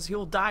there, because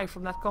he'll die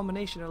from that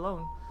combination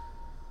alone.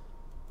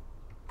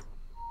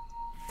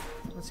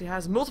 Unless he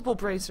has multiple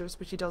bracers,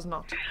 which he does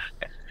not.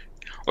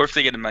 Or if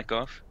they get a mech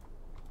off.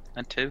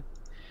 That too.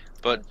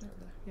 But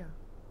yeah.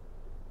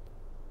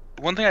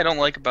 one thing I don't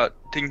like about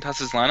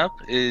Dignitas' lineup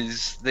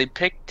is they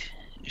picked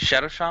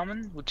Shadow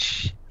Shaman,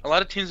 which a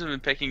lot of teams have been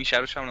picking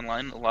Shadow Shaman in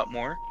line a lot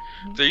more.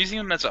 They're using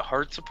him as a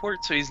hard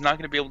support, so he's not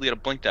going to be able to get a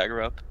Blink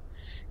Dagger up.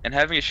 And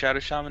having a Shadow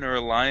Shaman or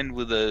a line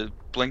with a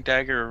Blink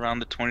Dagger around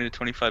the 20 to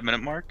 25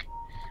 minute mark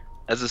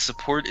as a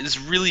support is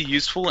really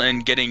useful in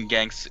getting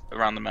ganks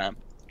around the map.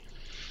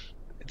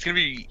 It's going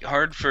to be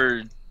hard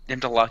for him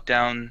to lock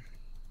down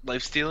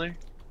Lifestealer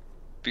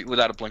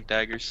without a Blink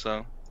Dagger,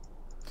 so...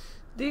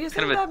 Do you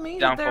think that means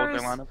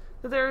that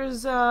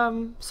there's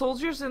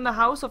soldiers in the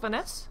house of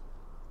NS?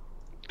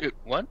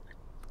 What?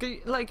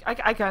 Like,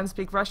 I can't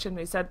speak Russian.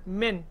 He said,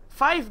 Min,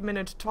 5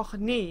 minute toch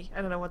nie.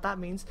 I don't know what that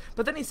means.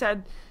 But then he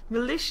said,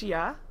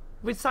 militia,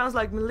 which sounds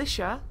like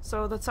militia,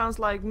 so that sounds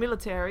like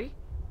military,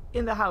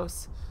 in the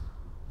house.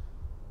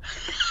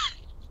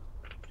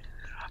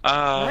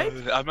 Right?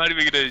 I'm not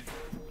even gonna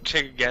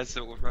check a guess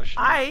at what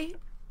Russian is.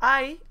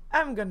 I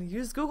am gonna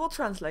use Google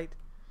Translate.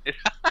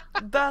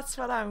 That's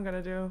what I'm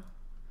gonna do.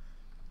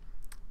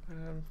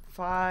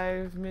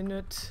 5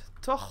 minute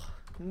toch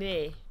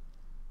nee.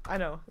 I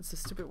know, it's a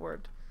stupid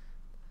word.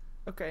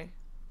 Okay.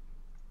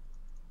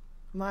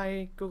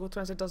 My Google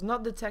Translate does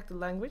not detect the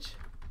language.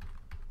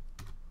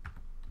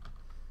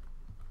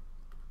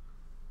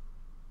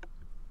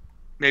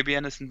 Maybe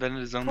Ennis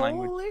invented his own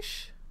language.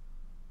 Polish?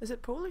 Is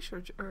it Polish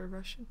or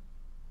Russian?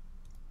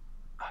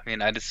 I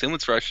mean, I'd assume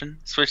it's Russian,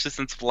 especially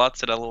since Vlad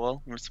said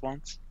LOL in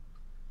response.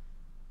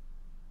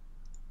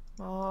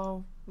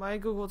 Oh, my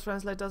Google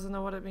Translate doesn't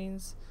know what it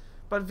means.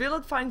 But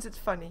Willard finds it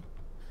funny.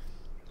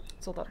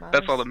 That's all that matters.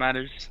 That's all that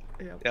matters.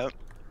 Yep.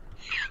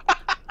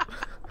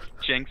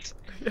 Jinx.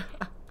 Yeah.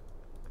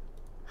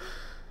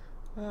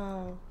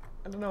 Oh,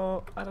 I don't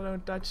know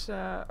Dutch,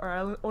 or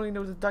I only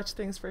know the Dutch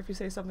things for if you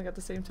say something at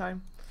the same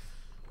time.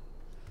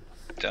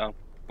 Oh,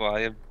 well,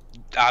 I have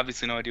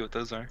obviously no idea what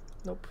those are.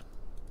 Nope.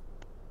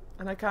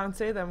 And I can't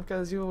say them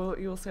because you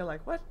will say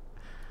like, what?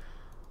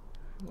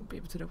 I won't be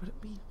able to know what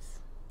it means.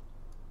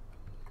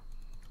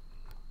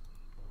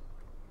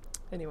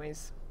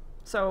 Anyways,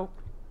 so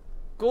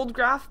gold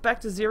graph back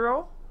to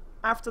 0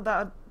 after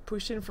that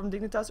push in from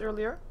Dignitas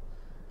earlier.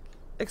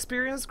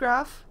 Experience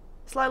graph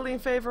slightly in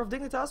favor of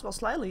Dignitas. Well,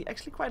 slightly,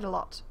 actually quite a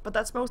lot. But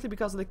that's mostly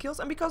because of the kills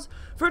and because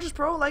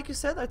virtus.pro, like you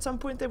said, at some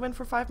point they went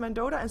for 5-man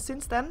Dota, and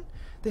since then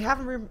they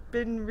haven't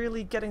been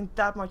really getting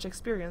that much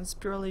experience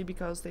purely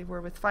because they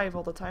were with 5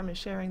 all the time and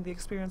sharing the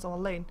experience on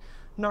the lane.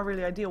 Not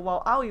really ideal.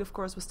 While Aoi, of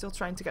course, was still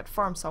trying to get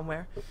farm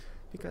somewhere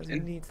because he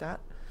needs that.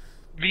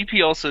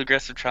 VP also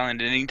aggressive trialing,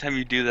 and anytime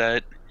you do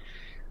that,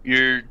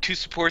 your 2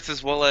 supports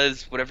as well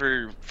as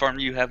whatever farm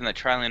you have in that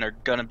trialing are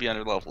gonna be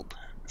underleveled.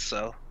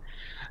 So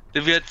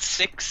they've got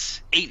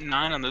 6, 8, and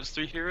 9 on those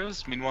 3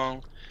 heroes.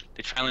 Meanwhile,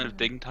 the trialing of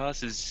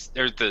Dignitas is,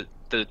 or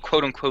the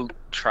quote unquote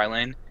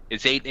trialing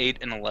is 8, 8,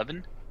 and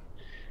 11.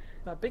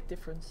 A big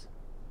difference.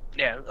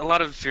 Yeah, a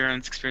lot of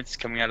Fearon's experience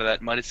coming out of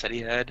that Midas that he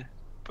had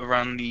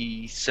around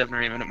the 7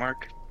 or 8 minute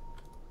mark.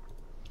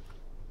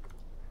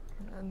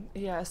 And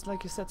yeah, it's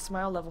like you said,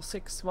 Smile level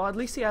 6. Well, at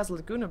least he has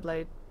Laguna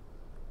Blade.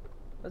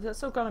 But that's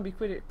still gonna be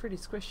pretty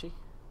squishy.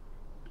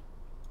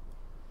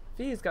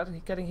 V is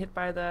getting hit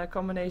by the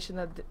combination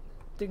that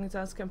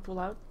Dignitas can pull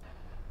out.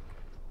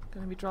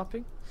 Gonna be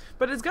dropping.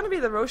 But it's gonna be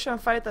the Roshan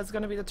fight that's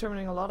gonna be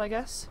determining a lot, I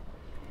guess.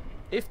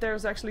 If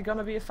there's actually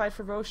gonna be a fight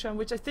for Roshan,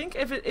 which I think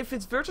if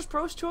it's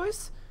virtus.pro's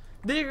choice,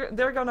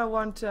 they're gonna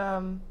want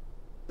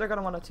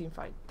a team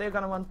fight. They're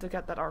gonna want to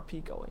get that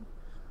RP going.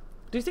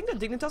 Do you think that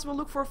Dignitas will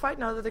look for a fight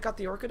now that they got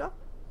the Orchid up?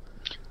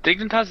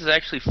 Dignitas is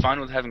actually fine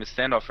with having a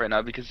standoff right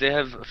now because they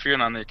have a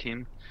Fearon on their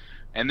team,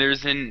 and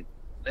there's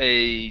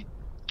a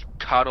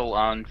Coddle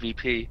on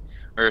VP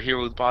or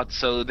Hero with bots,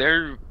 so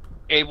they're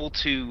able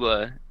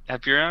to have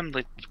Fearon,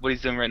 like what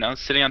he's doing right now,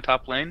 sitting on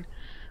top lane,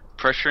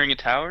 pressuring a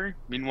tower.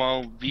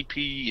 Meanwhile,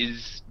 VP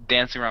is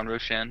dancing around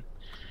Roshan,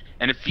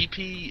 and if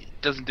VP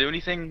doesn't do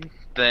anything,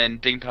 then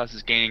Dignitas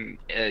is gaining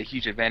a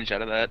huge advantage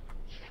out of that.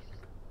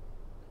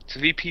 So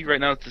VP right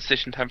now, it's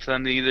decision time for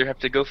them. They either have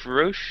to go for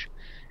Roche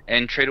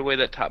and trade away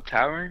that top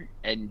tower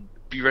and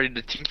be ready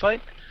to team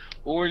fight,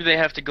 or they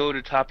have to go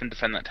to top and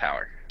defend that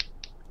tower.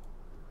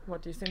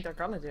 What do you think they're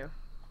gonna do?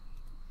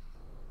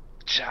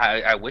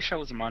 I wish I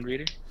was a mod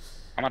reader.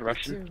 I'm not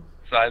Russian,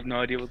 so I have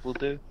no idea what we'll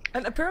do.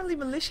 And apparently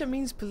militia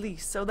means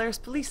police, so there's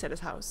police at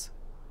his house.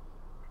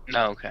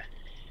 No, okay.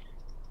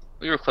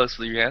 We were close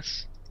with your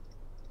guess.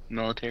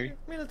 Military.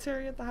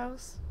 Military at the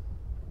house.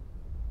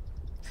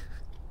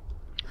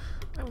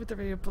 Why would there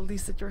be a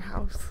police at your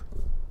house?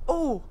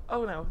 Oh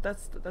no,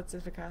 that's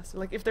efficacious.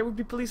 Like if there would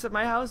be police at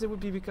my house, it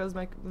would be because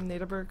my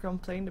neighbor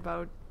complained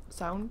about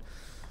sound.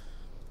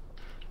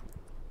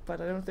 But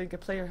I don't think a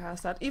player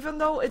has that. Even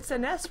though it's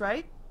an S,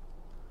 right?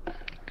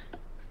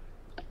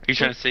 You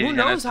trying to say who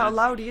knows how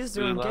loud he is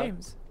during loud?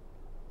 games?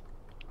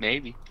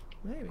 Maybe.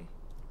 Maybe.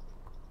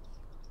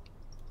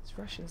 It's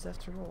Russians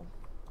after all.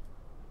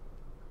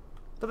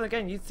 But then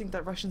again, you'd think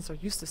that Russians are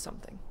used to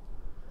something.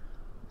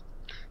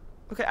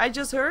 Okay, I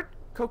just heard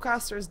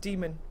co-caster is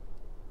Demon.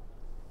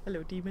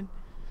 Hello, Demon.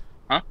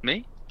 Huh?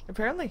 Me?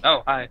 Apparently.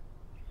 Oh, hi.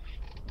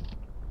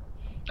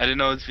 I didn't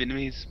know it was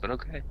Vietnamese, but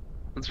okay.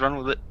 Let's run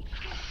with it.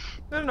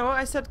 No,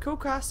 I said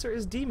co-caster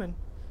is Demon.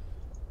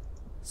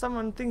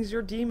 Someone thinks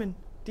you're Demon.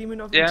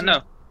 Demon of Yeah, the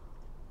no.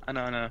 I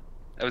know.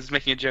 I was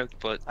making a joke,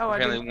 but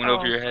apparently it went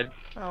over your head.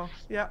 Oh,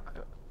 yeah.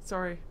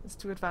 Sorry, it's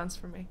too advanced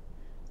for me.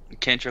 You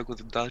can't joke with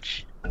the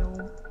Dutch.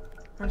 No.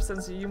 Our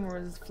sense of humor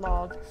is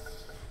flawed.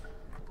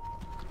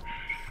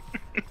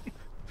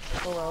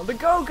 Oh well, the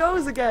go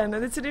goes again,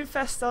 and it's an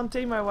infest on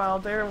Team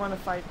Wild. They want to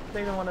fight.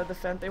 They don't want to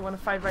defend. They want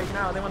to fight right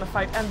now. They want to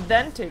fight and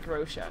then take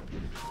Roshan.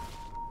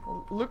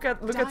 Look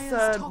at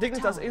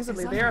Dignitas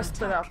instantly. They are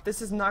split up.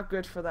 This is not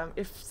good for them.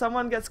 If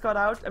someone gets caught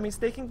out, I mean,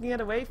 Snaking can get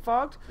away.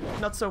 Fogged,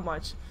 not so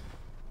much.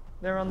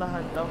 They're on the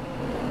hunt though.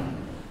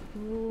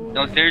 Ooh.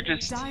 No, they're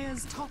just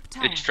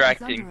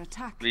distracting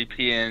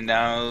VP, and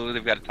now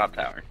they've got a top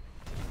tower.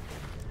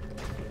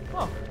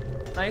 Oh,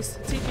 nice.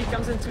 TP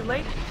comes in too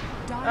late.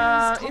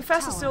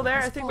 Infest is still there.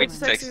 I think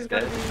Sexy is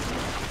going to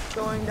be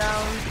going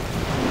down.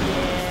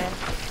 Yeah.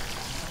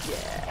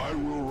 I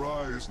will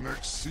rise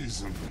next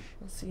season.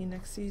 We'll see you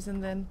next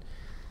season then.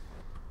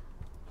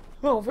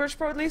 Well,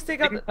 virtus.pro at least they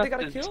got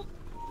a kill.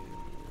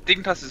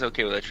 Dignitas is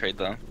okay with that trade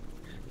though.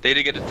 They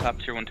did get a top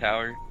tier 1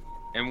 tower,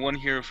 and 1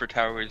 hero for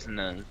tower isn't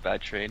a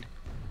bad trade.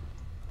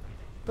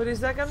 But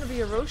is that gonna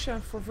be a Roshan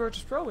for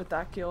virtus.pro with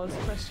that kill is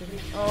the question.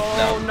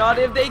 Oh, no. Not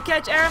if they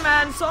catch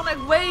Airman! Sonic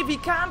Wave, he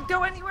can't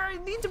go anywhere, you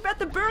need to bet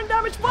the burn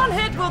damage, 1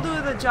 hit will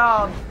do the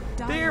job!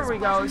 There we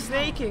go,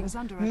 Snaking,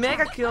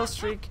 mega kill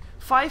streak,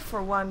 5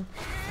 for 1.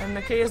 And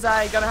the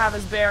KSI gonna have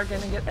his bear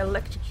gonna get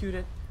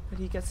electrocuted, but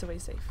he gets away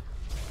safe.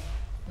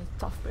 A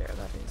tough bear,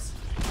 that is.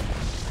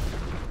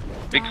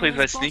 Big plays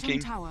by Sneaking,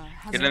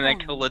 getting that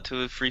kill led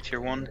to a free tier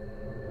 1.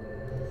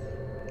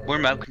 More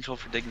map control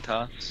for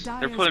Dignitas.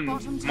 They're playing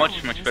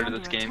much better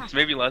this game. So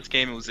maybe last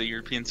game it was a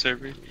European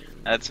server.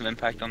 That had some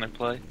impact on their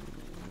play.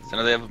 So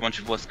now they have a bunch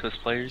of West Coast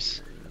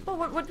players. Well,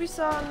 what we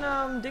saw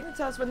on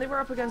Dignitas when they were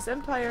up against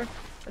Empire,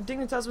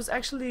 Dignitas was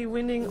actually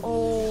winning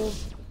all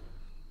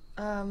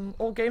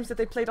games that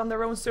they played on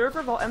their own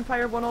server, while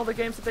Empire won all the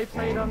games that they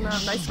played on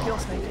nice kill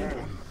Snaking.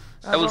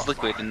 That was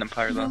Liquid and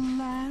Empire though.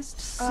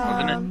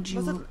 Wasn't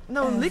it?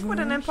 No, Liquid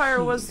and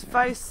Empire was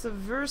vice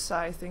versa,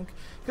 I think.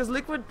 Because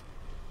Liquid...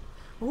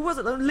 Who was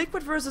it?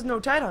 Liquid versus No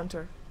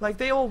Tidehunter. Like,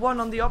 they all won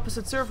on the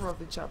opposite server of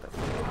each other.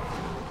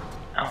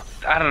 Oh,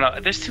 I don't know.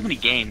 There's too many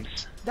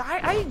games.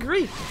 I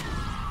agree.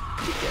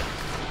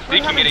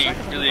 Sneaking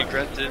getting really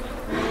aggressive.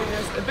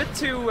 Yes, a bit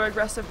too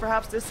aggressive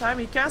perhaps this time.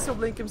 He can still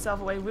blink himself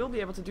away. We'll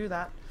be able to do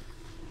that.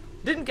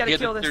 Didn't get a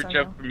kill this time. He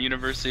had a third jump from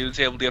University. He was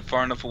able to get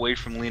far enough away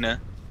from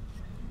Lina.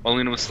 While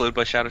Lina was slowed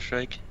by Shadow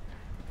Strike.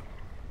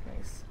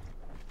 Nice.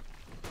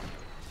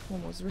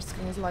 Almost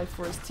risking his life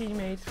for his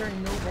teammate. Very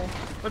noble.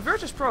 But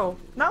virtus.pro,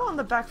 now on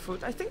the back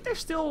foot. I think they're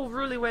still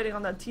really waiting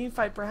on that team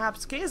fight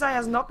perhaps. KSI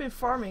has not been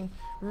farming,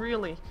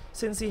 really,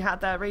 since he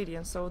had that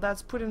Radiance. So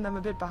that's putting them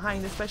a bit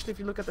behind, especially if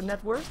you look at the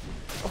net worth.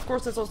 Of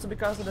course, that's also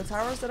because of the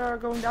towers that are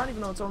going down,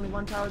 even though it's only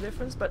 1 tower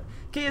difference. But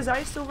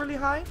KSI is still really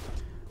high.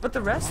 But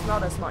the rest,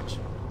 not as much.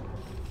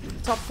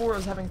 Top 4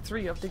 is having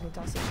 3 of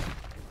Dignitas.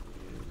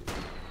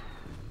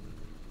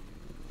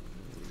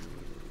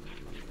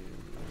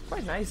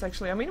 Quite nice,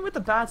 actually. I mean, with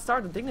the bad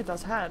start that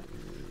Dignitas had,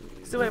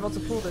 still able to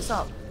pull this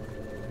up.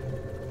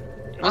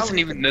 It wasn't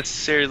even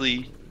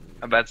necessarily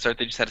a bad start.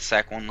 They just had to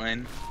sack 1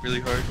 lane really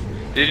hard.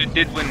 They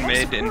did win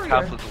mid, and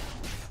top was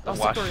a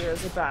wash. Superior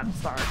is a bad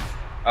start.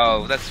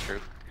 Oh, that's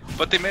true.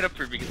 But they made up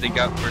for it because they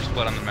got first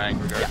blood on the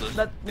mag regardless.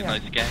 Yeah,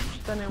 Nice game.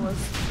 Then it was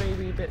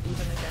maybe a bit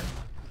even again.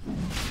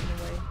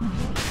 Anyway.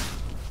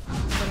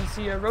 Then you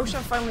see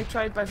Roshan finally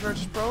tried by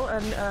virtus.pro,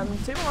 and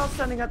Timberwell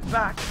standing at the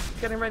back,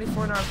 getting ready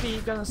for an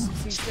RP. Gonna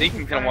see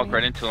Snaking gonna walk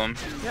right into him.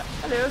 Yeah,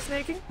 hello,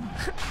 Snaking.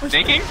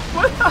 Snaking?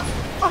 What the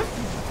fuck?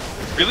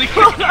 Really?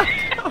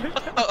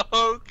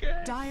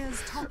 Okay.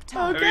 Dire's top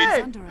tower Okay.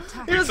 is under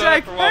attack. He was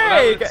like,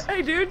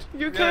 hey dude,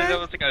 you okay? Yeah, that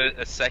was like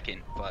a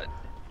second, but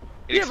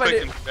I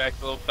expected him to back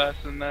a little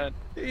faster than that.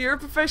 You're a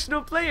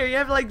professional player. You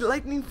have like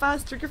lightning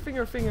fast trigger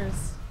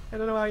fingers. I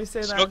don't know how you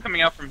say that. Smoke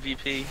coming out from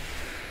VP.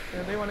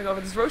 Yeah, they want to go,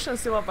 but this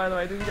Roshan's still up, by the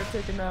way. Didn't get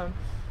taken down.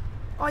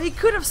 Oh, he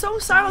could have so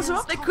silenced him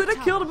up. They could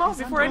have killed him off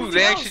before anything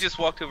They else. actually just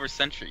walked over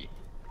Sentry.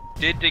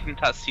 Did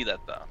Dignitas see that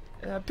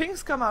though?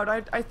 Pings come out.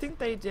 I think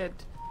they did.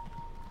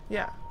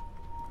 Yeah.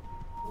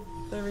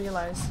 They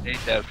realized. They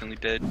definitely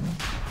did.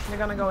 They're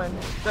gonna go in.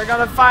 They're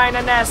gonna find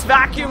a nest.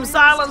 Vacuum,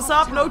 silence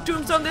up. No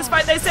tombstone this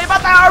fight. They say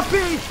about the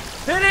RP.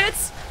 It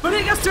hits, but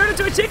he gets turned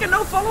into a chicken.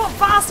 No follow up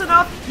fast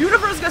enough.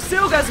 Universe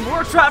still gets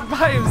more trapped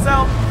by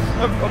himself.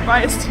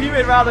 by his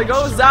teammate rather,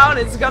 goes down.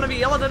 It's gonna be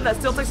Illidan that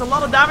still takes a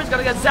lot of damage,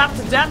 gonna get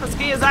zapped to death. As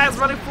KSI is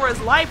running for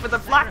his life with the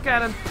flak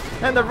cannon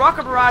and the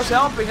rocket barrage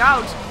helping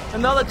out.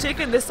 Another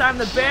chicken, this time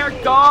the bear,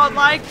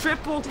 godlike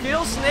triple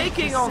kill,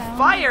 snaking on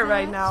fire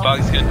right now.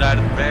 Fog's gonna die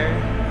to the bear.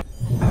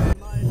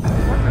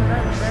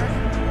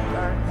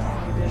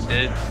 He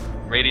did.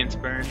 Radiance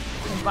burn.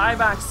 And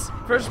buybacks,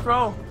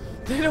 virtus.pro,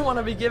 they don't want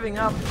to be giving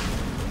up.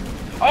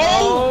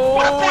 Oh,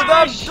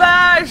 the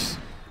bash!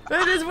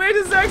 It is way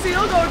too sexy,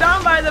 he'll go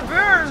down by the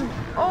burn!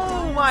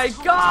 Oh my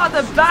god,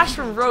 the bash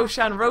from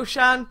Roshan.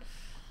 Roshan,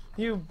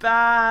 you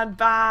bad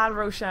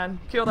Roshan.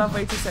 Killed that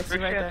way too sexy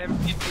right there.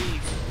 MVP.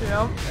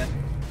 Yep.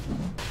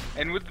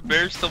 And with the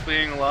bears still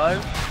being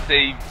alive,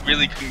 they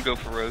really couldn't go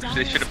for Roche.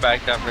 They should have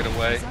backed out right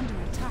away.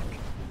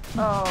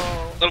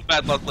 Oh. A little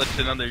bad luck led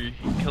to another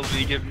kill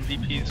being given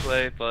VP's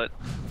way, but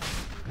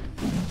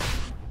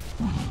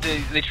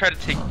they try to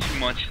take too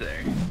much there.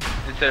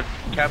 Instead of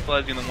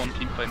capitalizing on the one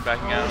team fight and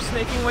backing out.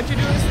 Snaking, what you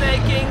doing,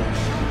 Snaking?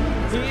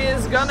 He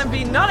is gonna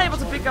be not able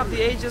to pick up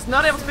the Aegis,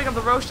 not able to pick up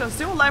the Roshan.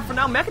 Still alive for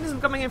now.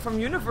 Mechanism coming in from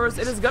Universe.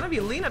 It is gonna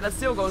be Lina that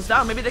still goes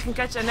down. Maybe they can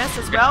catch NS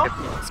as well.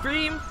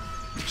 Scream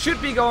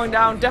should be going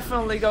down.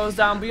 Definitely goes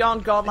down.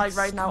 Beyond godlike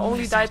right now.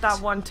 Only died that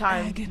one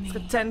time. He's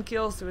got 10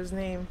 kills to his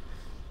name.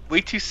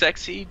 Way too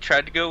sexy.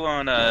 Tried to go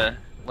on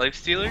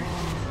Lifestealer.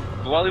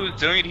 But while he was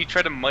doing it, he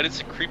tried to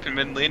Midas a creep in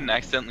mid lane and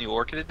accidentally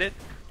orchided it.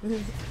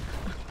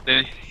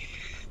 Then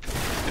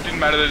it didn't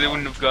matter that they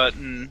wouldn't have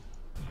gotten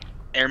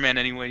Airman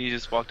anyway, he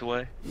just walked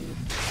away.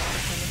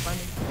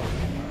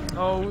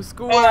 Oh,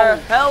 score!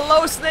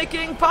 Hello,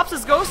 Snaking! Pops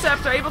his Ghost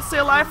Scepter, able to stay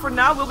alive for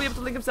now, will be able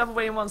to link himself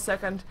away in 1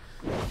 second.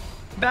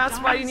 That's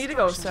why you need a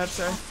Ghost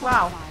Scepter.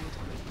 Wow.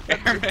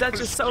 That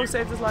just so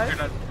saved his life.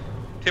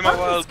 Tim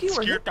Wild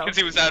skewered because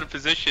he was out of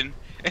position,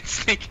 and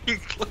Snaking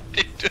flipped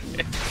into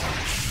it.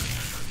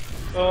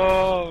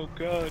 Oh,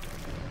 god.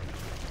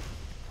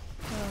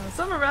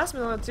 Some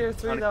harassment on the tier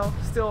 3 though,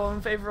 still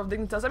in favor of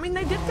Dignitas. I mean,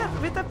 they did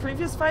that with that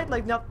previous fight,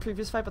 like not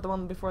previous fight, but the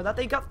one before that.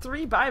 They got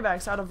 3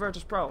 buybacks out of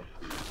virtus.pro.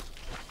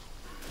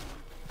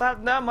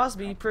 That must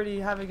be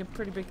having a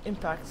pretty big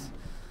impact.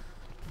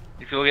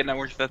 If you look at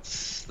networks,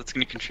 that's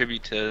going to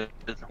contribute to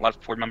a lot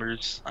of board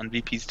members on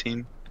VP's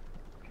team.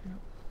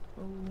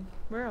 Oh,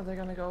 where are they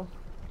gonna go?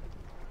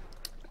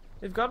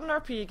 They've got an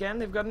RP again.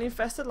 They've got an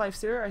infested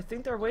lifestealer. I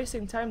think they're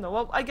wasting time though.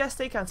 Well, I guess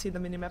they can't see the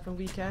minimap and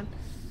we can.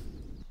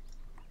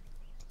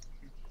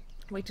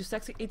 Way too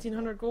sexy,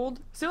 1800 gold.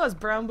 Still has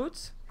brown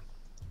boots.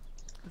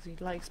 Because he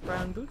likes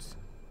brown boots.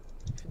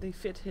 They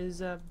fit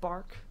his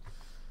bark.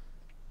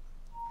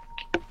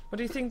 What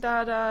do you think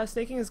that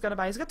Snaking is gonna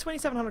buy? He's got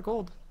 2700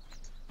 gold.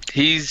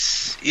 He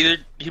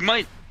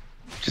might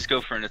just go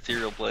for an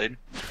Ethereal Blade.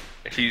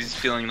 If he's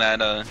feeling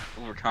that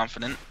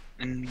overconfident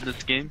in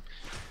this game.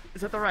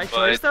 Is that the right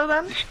choice though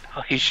then?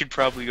 He should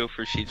probably go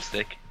for Sheep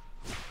Stick.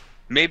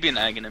 Maybe an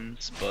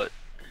Aghanims, but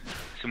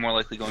he's more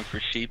likely going for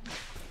Sheep.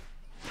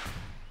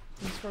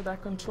 Thanks for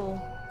that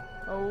control.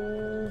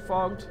 Oh,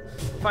 Fogged.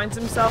 Finds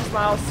himself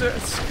now.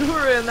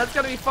 Skurin, that's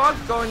gonna be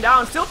Fogged going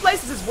down. Still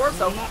places his warp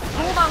though.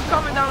 Cooldown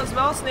coming down as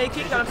well.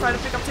 Snaking gonna try to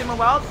pick up Timo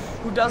Wild,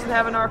 who doesn't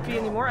have an RP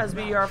anymore as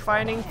we are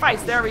finding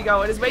fights. There we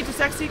go. It is way too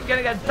sexy.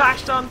 Gonna get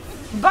bashed on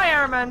by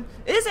Airman.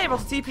 Is able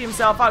to TP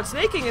himself out.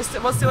 Snaking was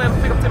still able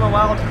to pick up Timo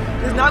Wild.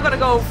 Is now gonna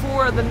go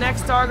for the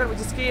next target, which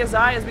is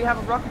KSI, as we have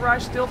a Rocket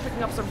Barrage still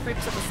picking up some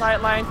creeps at the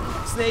sideline.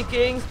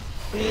 Snaking.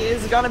 He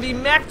is gonna be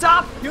mech'd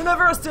up!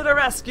 Universe to the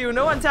rescue!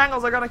 No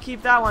entangles are gonna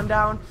keep that one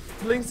down.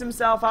 Blinks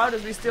himself out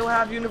as we still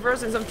have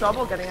Universe in some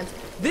trouble getting it.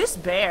 This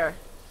bear!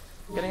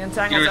 Getting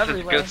entangled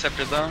everywhere. Ghost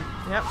Scepter though.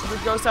 Yep,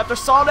 the Ghost Scepter.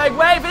 Sonic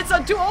Wave! It's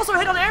a 2 also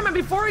hit on Airman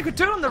before he could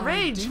turn on the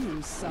Rage!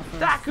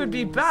 That could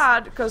be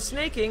bad, because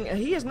Snaking,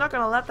 he is not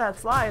gonna let that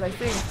slide, I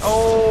think.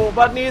 Oh,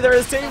 but neither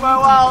is Timo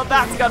Wild!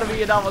 That's gonna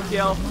be a double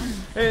kill.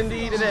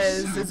 Indeed it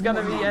is. It's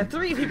gonna be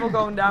 3 people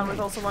going down with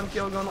also 1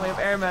 kill going the way of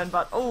Airman,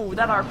 but oh,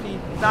 that RP,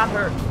 that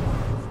hurt.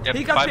 Yep,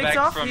 he got picked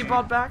off, he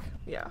bought back.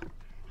 Yeah.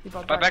 He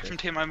bought back from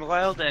Timo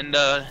Wild, and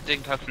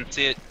Dignitas didn't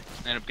see it,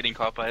 ended up getting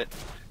caught by it.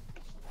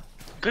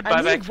 Good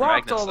buyback from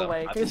Magnus, all the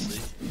way,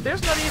 obviously.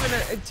 There's not even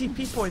a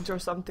TP point or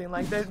something,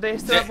 like they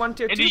still have 1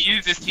 tier 2. And he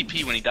used his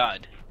TP when he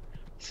died.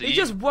 So he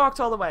just walked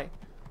all the way.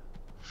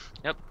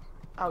 Yep.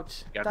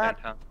 Ouch.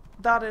 Got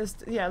that is,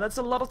 yeah, that's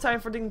a lot of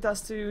time for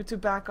Dignitas to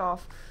back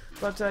off.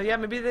 But yeah,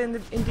 maybe they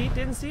indeed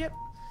didn't see it,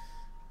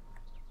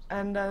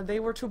 and they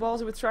were too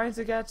ballsy with trying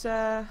to get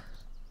Airman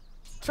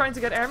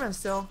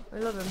still. I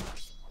love him.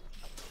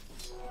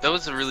 That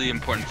was a really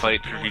important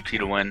fight for VP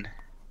to win,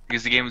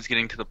 because the game was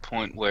getting to the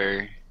point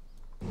where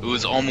it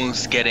was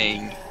almost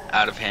getting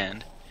out of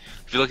hand.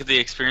 If you look at the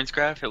experience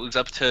graph, it was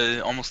up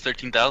to almost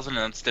 13,000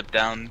 and then stepped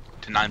down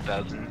to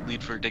 9,000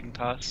 lead for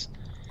Dignitas.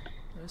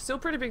 Still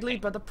pretty big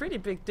lead, but a pretty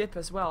big dip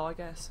as well, I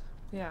guess.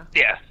 Yeah.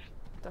 Yeah.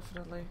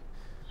 Definitely.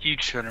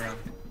 Huge turnaround.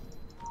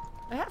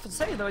 I have to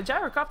say though,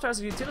 Gyrocopter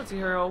as a utility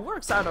hero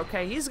works out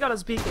okay. He's got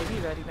his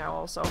BKB ready now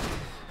also.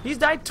 He's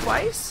died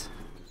twice.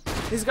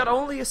 He's got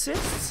only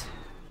assists.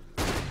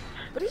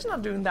 But he's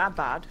not doing that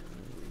bad.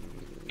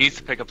 He needs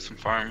to pick up some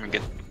farm and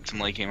get some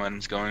late game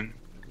items going.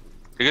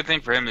 The good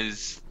thing for him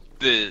is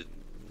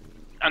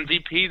on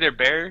VP, their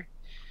bear,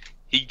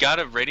 he got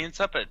a Radiance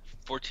up at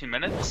 14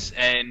 minutes,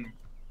 and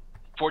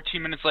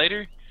 14 minutes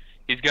later,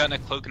 he's gotten a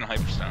Cloak and a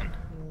Hyperstone.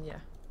 Yeah.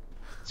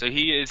 So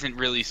he isn't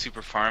really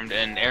super farmed,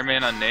 and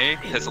Airman on Nay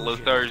has a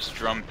Lothar's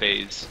Drum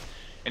phase.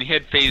 And he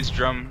had phase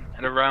Drum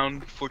at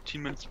around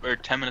 14 minutes, or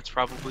 10 minutes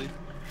probably.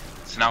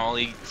 So now all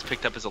he's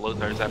picked up is a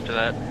Lothar's after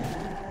that.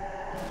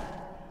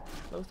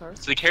 Lothars.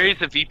 So the carries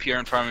the VP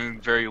aren't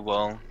farming very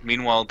well.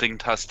 Meanwhile,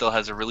 Dignitas still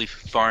has a really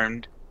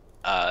farmed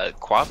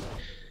Quap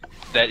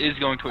that is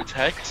going towards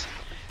Hex,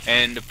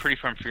 and a pretty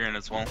farmed Furin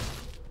as well.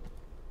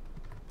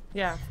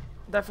 Yeah,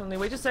 definitely.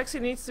 Way Too Sexy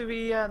needs to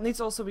be needs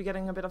to also be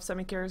getting a bit of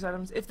semi-carries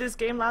items. If this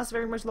game lasts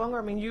very much longer,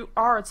 I mean, you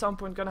are at some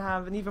point gonna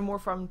have an even more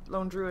farmed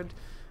Lone Druid,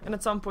 and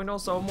at some point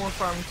also a more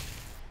farmed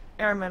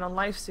Airman on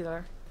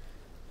Lifestealer,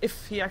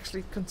 if he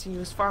actually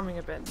continues farming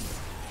a bit.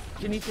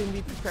 You need to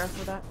be prepared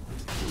for that.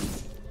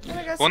 And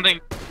I guess One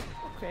thing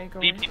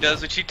VP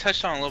does, which you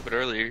touched on a little bit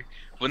earlier,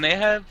 when they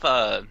have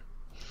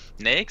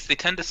Nags, they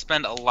tend to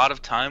spend a lot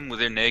of time with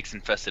their Nags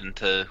infested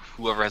into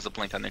whoever has a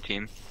blink on their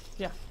team.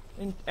 Yeah,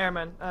 in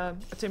Airman,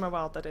 Tamer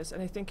Wild that is,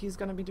 and I think he's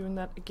gonna be doing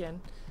that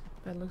again.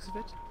 By the looks of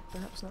it,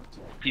 perhaps not.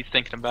 He's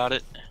thinking about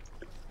it.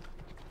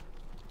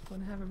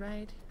 Wanna have a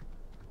ride?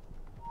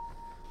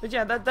 But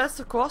yeah,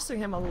 that's costing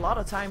him a lot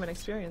of time and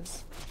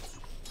experience.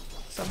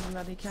 Something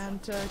that he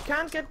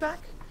can't get back.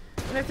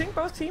 And I think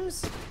both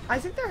teams, I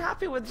think they're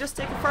happy with just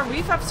taking farm.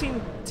 We have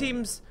seen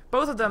teams,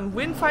 both of them,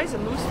 win fights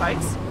and lose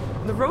fights.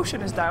 And the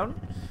Roshan is down.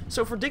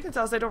 So for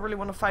Dignitas, they don't really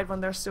want to fight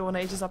when they're still an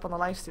Aegis up on the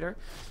Lifestealer.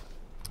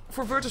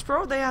 For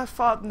virtus.pro, they have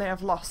fought and they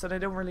have lost, and they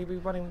don't really be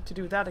wanting to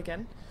do that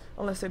again.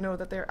 Unless they know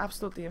that they're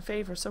absolutely in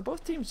favor. So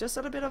both teams just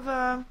had a bit of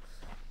a...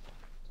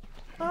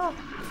 Oh,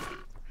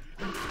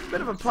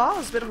 bit of a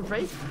pause, bit of a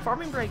break,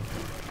 farming break.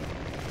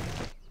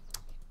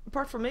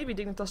 Apart from maybe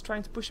Dignitas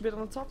trying to push a bit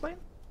on the top lane.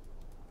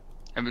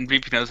 I mean,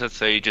 VP knows that,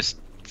 so you just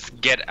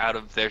get out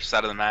of their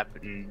side of the map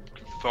and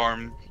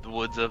farm the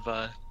woods of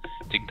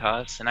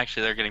Dignitas, and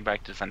actually they're getting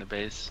back to defend the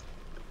base.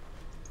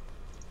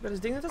 But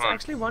is Dignitas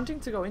actually wanting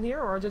to go in here,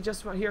 or are they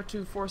just here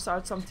to force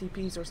out some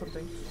TPs or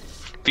something?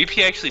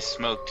 VP actually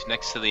smoked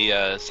next to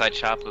the side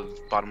shop of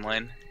bottom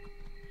lane,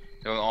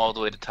 going all the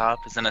way to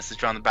top. His NS is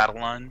drawing the battle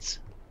lines.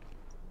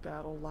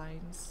 Battle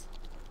lines.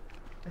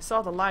 I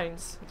saw the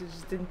lines, I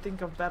just didn't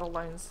think of battle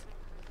lines.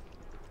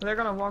 They're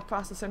gonna walk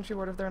past the sentry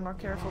ward if they're not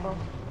careful though.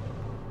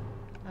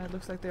 It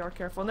looks like they are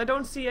careful. And I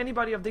don't see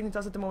anybody of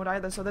Dignitas at the moment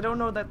either, so they don't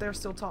know that they're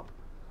still top.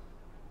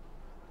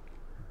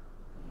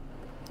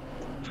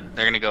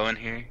 They're gonna go in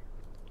here.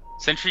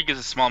 Sentry gives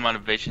a small amount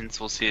of vision,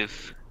 so we'll see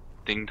if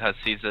Dignitas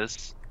sees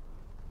this.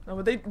 No,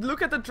 but they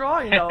look at the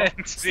drawing though.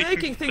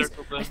 Snaking things.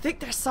 I think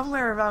they're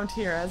somewhere around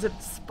here, as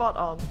it's spot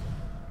on.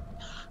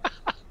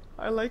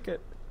 I like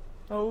it.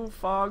 Oh,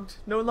 fogged.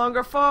 No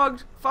longer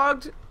fogged.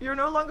 Fogged. You're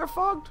no longer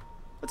fogged.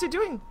 What's he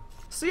doing?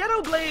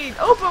 Shadow Blade.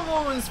 Open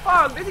wounds.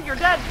 Fogged. I think you're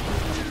dead.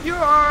 You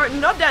are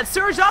not dead.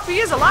 Surge up. He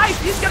is alive.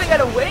 He's gonna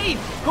get away.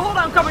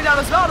 Cooldown coming down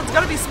as well. It's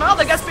gonna be Smell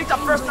that gets picked up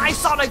first. Nice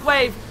Sonic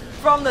Wave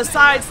from the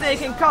side.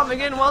 Snaking coming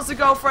in. Wants to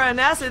go for an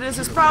S. It is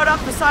his proud up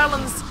to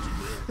silence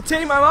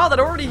Tamer Wild that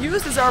already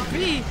used his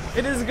RP.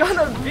 It is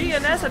gonna be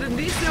an S, and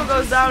indeed still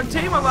goes down.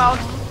 Tamer Wild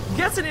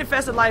gets an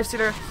infested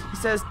Lifestealer. He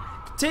says,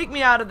 take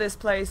me out of this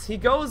place. He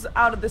goes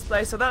out of this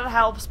place, so that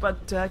helps,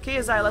 but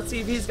KSI, let's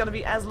see if he's gonna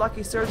be as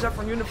lucky. Surge up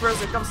from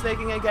Universe, it comes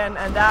snaking again,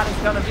 and that is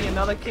gonna be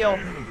another kill.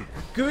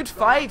 Good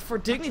fight for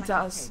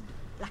Dignitas.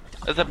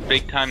 That's a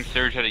big time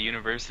surge out of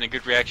Universe, and a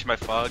good reaction by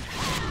Fog.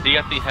 He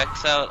got the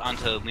Hex out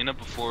onto Lina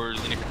before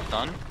Lina gets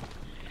done.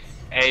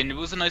 And it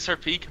was a nice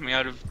RP coming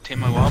out of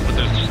Tamer Wild, but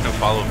there's just no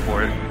follow-up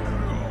for it.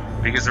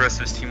 Because the rest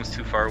of his team was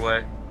too far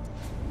away.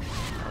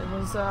 It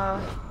was,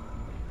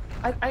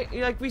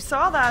 like we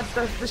saw that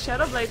the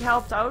Shadow Blade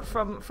helped out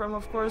from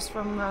of course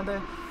from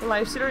the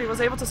Lifestealer. He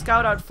was able to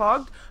scout out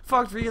Fogged.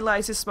 Fogged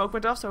realized his smoke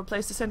went off, so he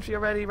placed the sentry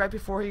already right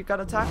before he got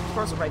attacked. Of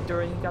course, right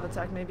during he got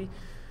attacked maybe.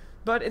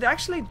 But it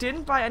actually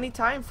didn't buy any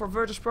time for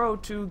virtus.pro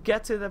to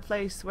get to the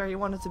place where he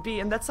wanted to be,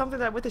 and that's something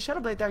that with the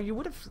Shadow Blade there you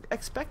would have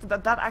expected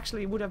that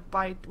actually would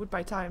buy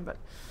time, but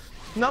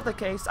not the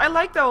case. I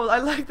like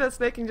that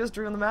Snaking just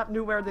drew on the map,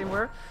 knew where they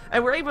were,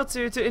 and were able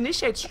to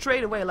initiate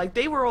straight away. Like,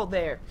 they were all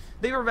there.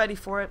 They were ready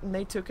for it, and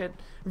they took it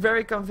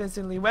very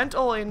convincingly. Went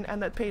all in,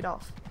 and that paid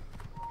off.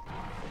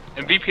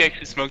 And VP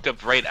actually smoked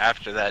up right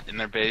after that in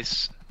their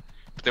base,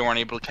 but they weren't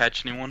able to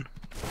catch anyone.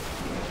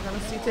 We're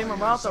gonna see Tamer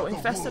Wild though,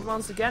 infested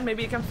once again.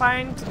 Maybe he can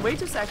find Way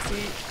Too Sexy.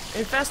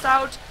 Infest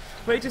out.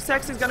 Way Too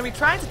Sexy is gonna be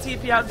trying to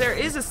TP out. There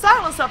is a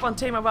silence up on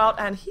Tamer Wild,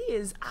 and he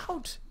is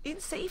out in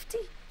safety.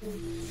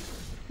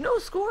 No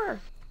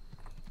score.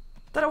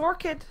 That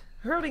Orchid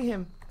hurting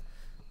him.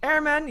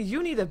 Airman,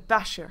 you need a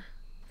basher.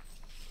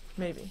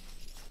 Maybe.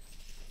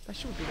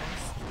 Basher would be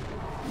nice.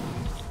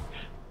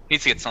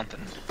 Needs to get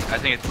something. I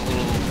think it's a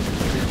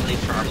little late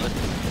for Armlet.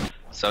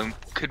 So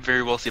could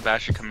very well see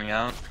Basher coming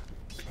out.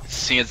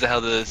 Seeing as how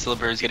the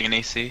Silver is getting an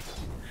AC.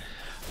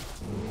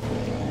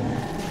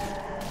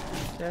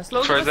 Yeah,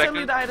 slowly but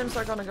steadily the items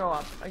are gonna go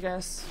up, I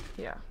guess.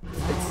 Yeah.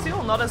 It's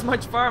still not as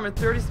much farm at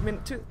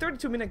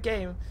 32-minute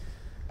game.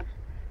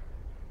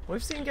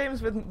 We've seen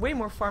games with way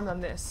more farm than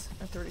this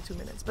at 32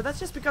 minutes. But that's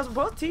just because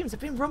both teams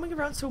have been roaming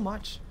around so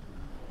much.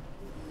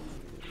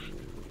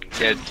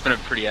 Yeah, it's been a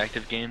pretty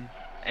active game.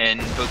 And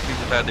both teams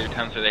have had their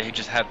times where they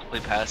just have to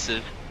play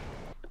passive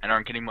and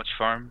aren't getting much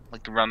farm,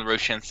 like around the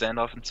Roshan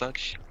standoff and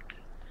such.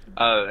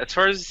 As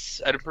far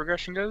as item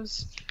progression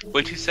goes,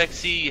 Way Too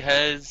Sexy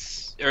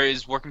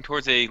is working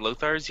towards a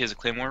Lothar's. He has a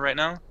Claymore right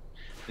now,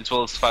 as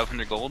well as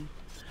 500 gold.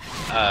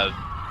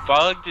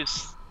 Bog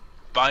is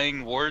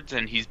buying wards,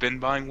 and he's been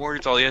buying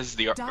wards. All he has is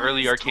the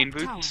early arcane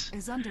boots,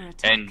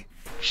 and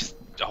just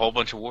a whole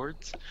bunch of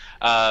wards.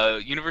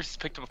 Universe has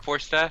picked up a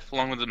 4-staff,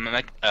 along with the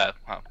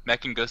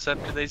mech and ghost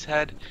scepter they've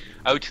had.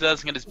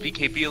 2000 got his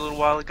BKB a little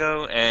while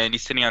ago, and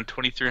he's sitting on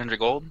 2300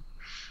 gold.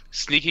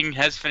 Sneaking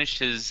has finished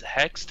his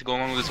Hex to go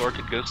along with his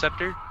Orchid Ghost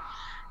Scepter.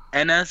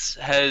 NS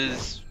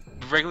has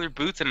regular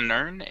boots and an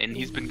urn, and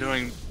he's been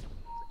doing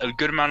a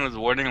good amount of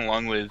the warding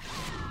along with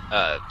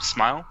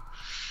Smile.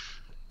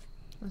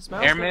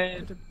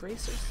 Airman's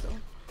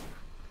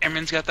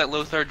got that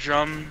Lothar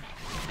drum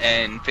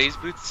and phase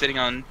boots sitting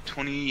on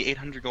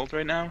 2800 gold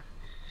right now.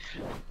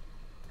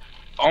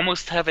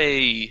 Almost have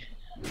a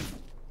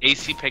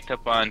AC picked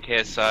up on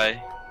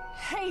KSI.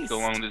 Go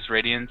along with his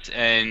Radiance,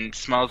 and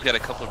Smile's got a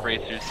couple of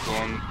racers to go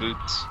along with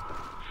boots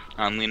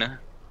on Lena.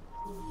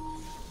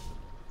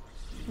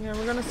 Yeah,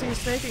 we're gonna see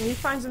Snaking. He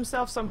finds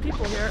himself some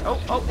people here.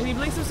 Oh, and he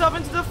blinks himself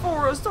into the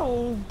forest.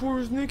 Oh,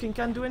 poor Snaking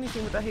can't do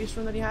anything with the haste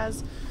rune that he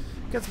has.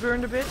 Gets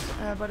burned a bit,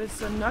 but it's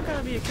not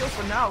gonna be a kill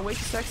for now. Way Too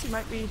Sexy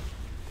might be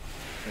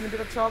in a bit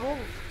of trouble.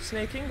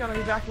 Snaking gonna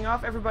be backing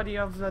off. Everybody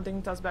of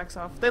Dignitas backs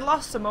off. They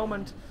lost a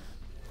moment.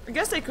 I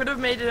guess they could have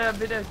made it a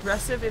bit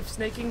aggressive if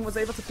Snaking was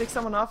able to pick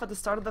someone off at the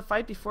start of the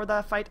fight before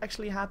that fight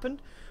actually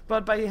happened.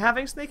 But by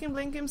having Snaking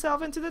blink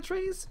himself into the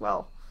trees,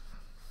 well,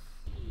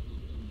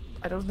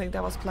 I don't think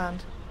that was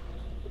planned.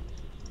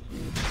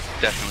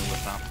 Definitely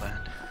was not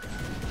planned.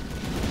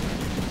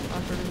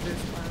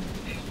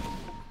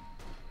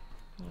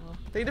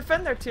 They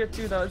defend their tier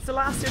 2 though. It's the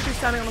last tier 2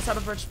 standing on the side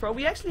of virtus.pro.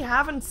 We actually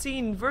haven't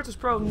seen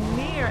virtus.pro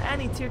near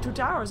any tier 2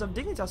 towers of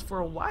Dignitas for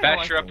a while.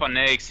 Basher up on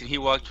Eggs, and he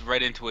walked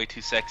right into Way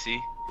Too Sexy.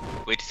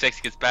 Way Too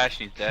Sexy gets bashed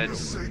and he's dead.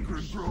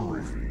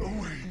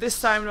 This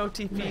time no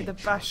TP, the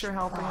Basher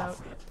helping out.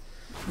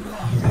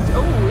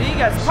 Oh, he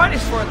gets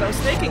punished for it though.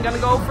 Snaking gonna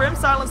go for him,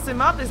 silence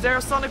him up. Is there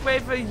a Sonic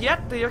Wave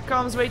yet? Here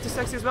comes Way Too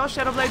Sexy as well.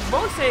 Shadowblade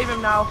won't save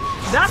him now.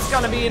 That's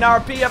gonna be an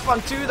RP up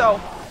on 2 though.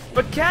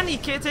 But can he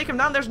take him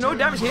down? There's no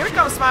damage. Here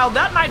comes Smile.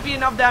 That might be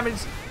enough damage.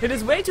 It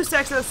is Way Too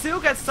Sexy that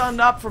still gets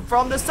stunned up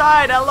from the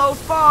side. Hello,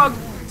 Fog.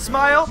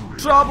 Smile.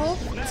 Trouble.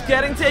 It's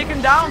getting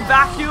taken down.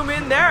 Vacuum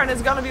in there. And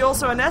it's going to be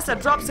also an S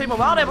that drops him.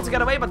 Well able to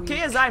get away. But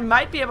KSI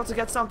might be able to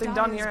get something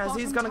done here as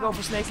he's going to go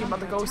for Snaking.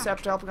 But the Ghost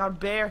Scepter helping out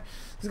Bear.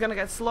 He's going to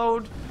get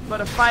slowed. But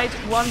a fight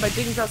won by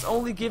Dignitas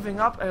only giving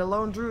up a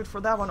Lone Druid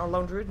for that one. Or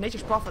Lone Druid.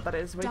 Nature's Prophet, that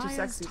is. Way Too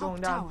Sexy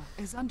going down.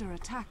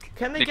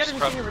 Can they get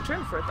anything in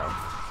return for it though?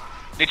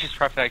 Nature's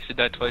Prophet actually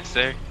died twice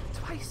there.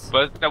 Twice?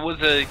 But that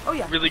was a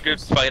really good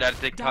fight out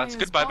of Dignitas.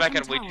 Good buyback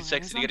out of Way Too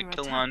Sexy to get a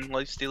kill on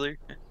Lifestealer.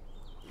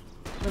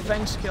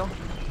 Revenge kill.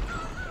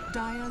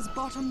 Dire's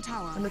bottom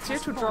tower. And the tier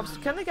 2 drops.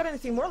 Can they get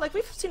anything more? Like,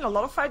 we've seen a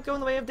lot of fight go in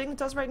the way of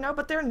Dignitas right now,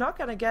 but they're not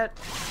gonna get...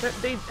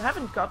 They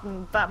haven't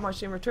gotten that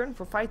much in return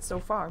for fights so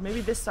far.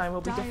 Maybe this time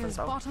will be different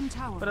though.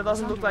 But it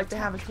doesn't look like they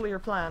have a clear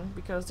plan,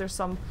 because there's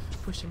some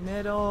pushing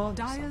middle,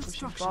 some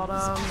pushing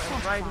bottom,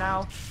 and right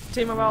now,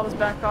 Team is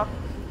back up.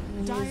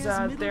 He's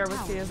there with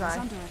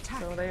KSI.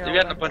 So they've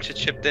gotten a bunch of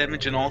chip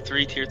damage in all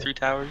 3 tier 3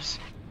 towers.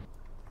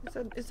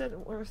 Is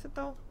that worth it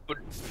though?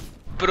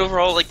 But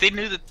overall, like, they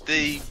knew that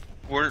they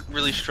weren't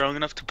really strong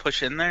enough to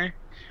push in there.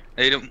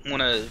 They didn't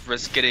want to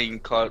risk getting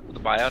caught with the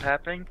buyout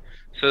happening.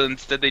 So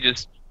instead they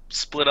just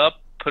split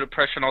up, put a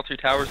pressure on all 3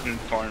 towers and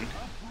farmed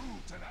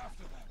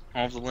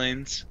all of the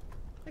lanes.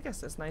 I guess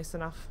that's nice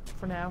enough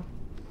for now.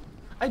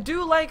 I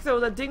do like though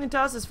that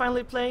Dignitas is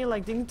finally playing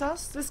like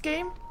Dignitas this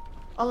game,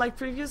 unlike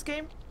previous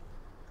game.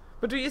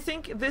 But do you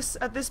think at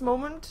this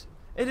moment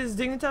it is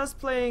Dignitas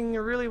playing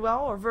really well,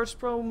 or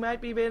virtus.pro might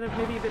be maybe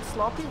a bit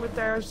sloppy with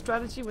their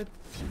strategy, or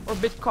a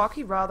bit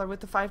cocky rather, with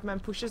the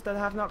 5-man pushes that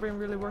have not been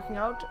really working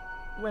out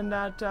when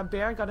that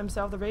Bear got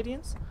himself the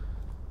Radiance?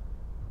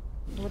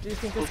 What do you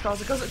think is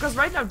causing? Because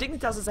right now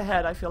Dignitas is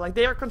ahead, I feel like.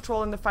 They are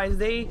controlling the fights.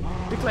 They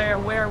declare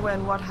where,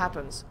 when, what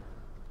happens.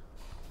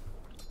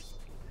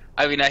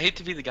 I mean, I hate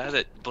to be the guy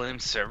that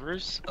blames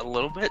servers a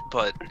little bit,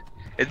 but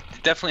it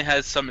definitely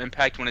has some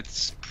impact when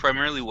it's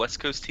primarily West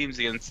Coast teams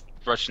against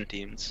Russian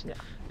teams,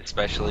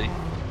 especially.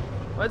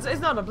 Well, it's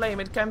not a blame,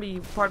 it can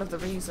be part of the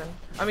reason.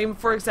 I mean,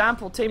 for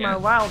example, Tamar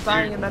Wild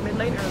dying in that mid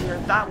lane earlier,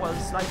 that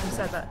was, like you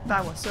said,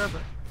 that was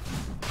server.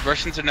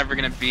 Russians are never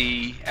going to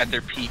be at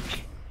their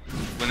peak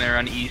when they're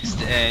on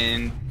East,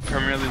 and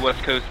primarily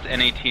West Coast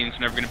NA teams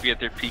are never going to be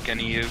at their peak on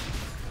EU.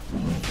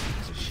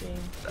 It's a shame.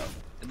 So,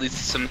 at least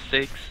some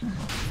mistakes.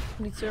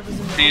 Need servers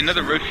in See,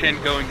 another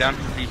Roshan going down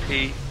from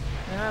VP.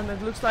 And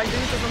it looks like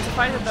Dignitas wants to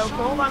fight it though.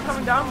 Cooldown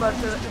coming down, but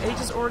the Age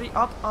is already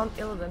up on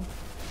Illidan.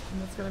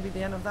 And that's gonna be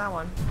the end of that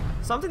one.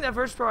 Something that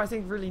virtus.pro I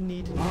think really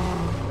need.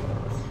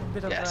 A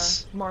bit of a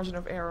margin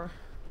of error.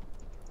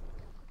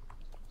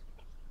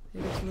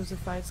 You get to lose a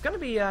fight. It's gonna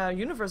be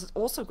Universe is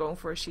also going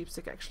for a sheep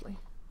stick actually.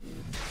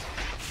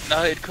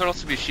 No, it could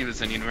also be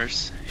Sheeva's in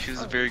Universe. She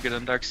was very good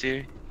on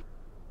Darkseer.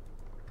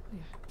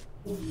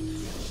 Yeah.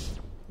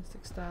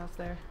 Mystic staff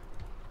there.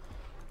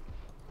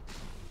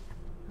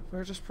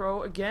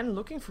 virtus.pro again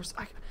looking for.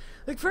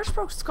 Like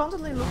virtus.pro is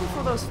constantly looking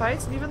for those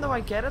fights, and even though I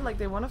get it, like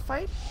they want to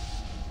fight,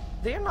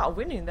 they're not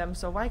winning them.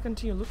 So why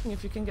continue looking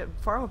if you can get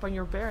farm up on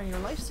your bear and your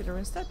lifestealer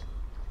instead?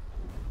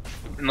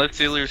 And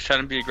lifestealer was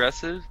trying to be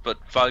aggressive, but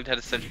Fogged had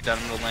a sentry down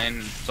in the lane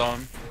and saw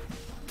him.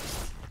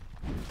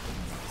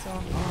 So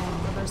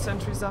another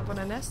sentries up on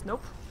a nest.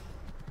 Nope.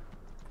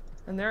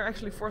 And they're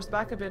actually forced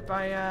back a bit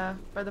by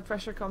the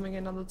pressure coming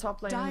in on the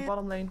top lane and the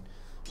bottom lane,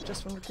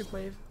 just from the creep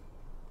wave.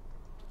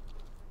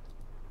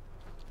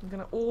 I'm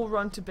gonna all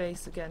run to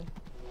base again.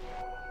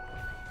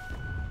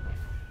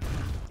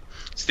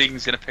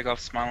 Sneaking's gonna pick off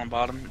Smile on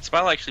bottom. And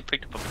Smile actually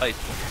picked up a pipe.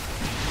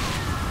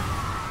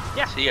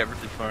 Yeah. So yeah, really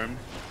farmed.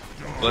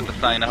 But the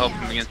sign to help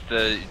him against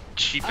the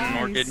Sheep and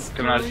Orchid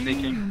coming out of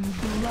Sneaking.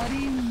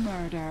 Bloody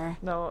murder.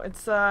 No,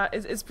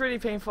 it's pretty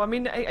painful. I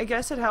mean, I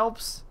guess it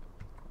helps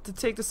to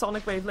take the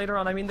Sonic Wave later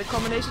on. I mean, the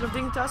combination of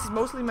Dignitas is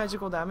mostly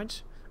magical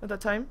damage at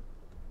that time.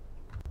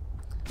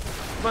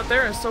 But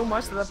there is so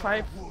much that the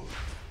pipe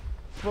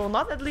will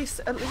not at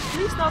least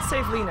not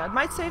save Lina. It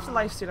might save the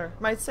lifestealer.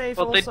 Might save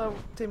also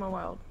Timo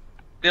Wild.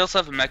 They also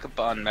have a mech up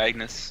on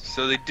Magnus,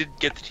 so they did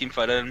get the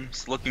teamfight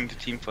items, looking to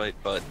teamfight,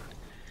 but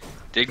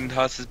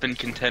Dignitas has been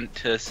content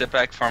to sit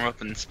back, farm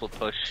up, and split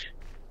push,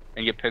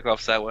 and get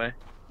pickoffs that way.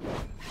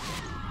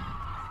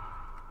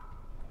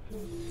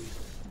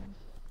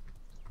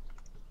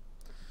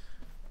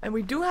 And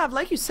we do have,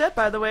 like you said,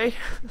 by the way,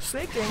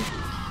 Snaking,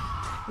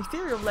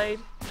 Ethereal Blade.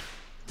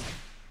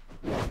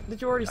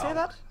 Did you already say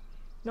that?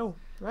 No,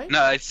 right?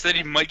 No, I said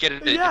he might get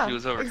it if he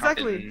was over.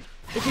 Exactly.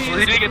 Well,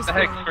 he did get the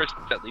Hex first,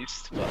 at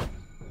least. But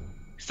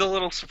still a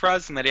little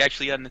surprising that he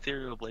actually got an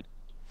Ethereal Blade.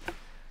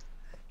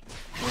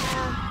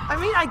 Yeah. I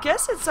mean, I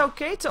guess it's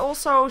okay to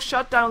also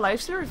shut down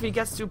Lifestealer if he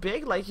gets too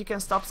big. Like, you can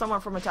stop someone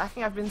from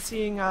attacking. I've been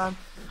seeing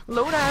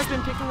Loda has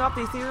been picking up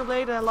the Ethereal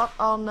Blade a lot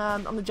on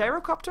the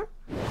Gyrocopter.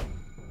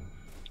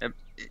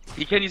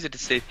 He can use it to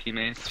save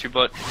teammates,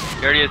 but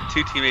he already has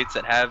two teammates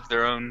that have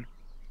their own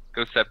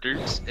Ghost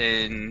Scepters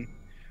in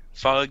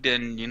Fogged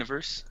and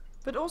Universe.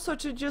 But also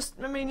to just,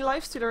 I mean,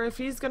 Lifestealer, if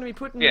he's gonna be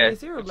putting the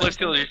Ethereal Blade. If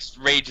Lifestealer's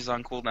Rage is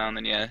on cooldown,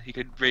 then yeah, he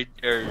could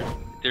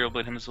Ethereal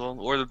Blade him as well.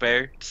 Or the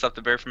Bear, to stop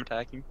the Bear from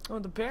attacking. Oh,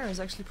 the Bear is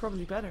actually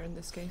probably better in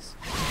this case.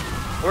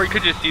 Or he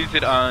could just use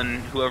it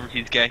on whoever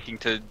he's ganking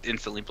to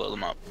instantly blow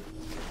them up.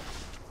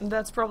 And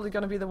that's probably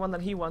gonna be the one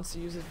that he wants to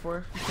use it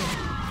for.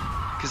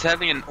 Because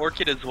having an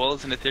Orchid as well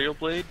as an Ethereal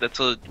Blade, that's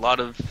a lot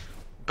of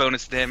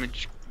bonus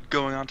damage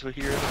going onto a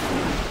hero.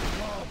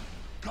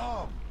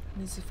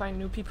 Needs to find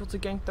new people to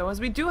gank though,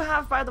 as we do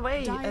have, by the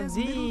way,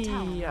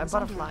 the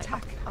butterfly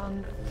attack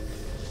on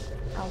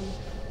Ali.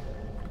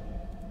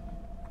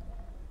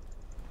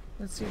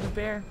 Let's see the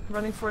bear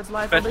running for its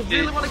life. Oh, they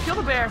really want to kill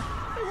the bear.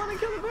 They want to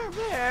kill the bear.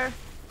 Bear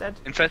dead.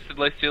 Infested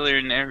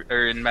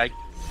Lifestealer in Mag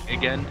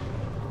again.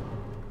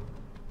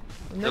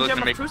 And then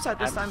jump up True Sight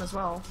this time as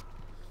well.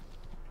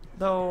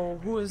 Though,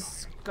 who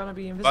is gonna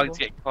be invisible? Bugs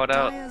get caught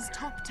out. Dire's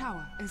top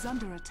tower is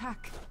under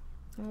attack.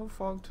 Oh,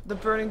 Fogged. The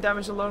burning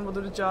damage alone will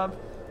do the job.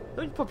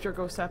 Don't you pop your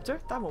Ghost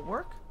Scepter? That won't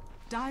work.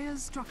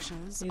 Dire's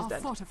structures are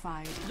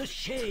fortified. The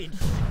shades!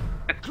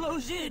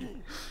 Close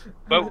in!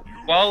 But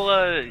while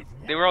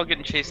they were all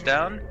getting chased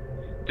down,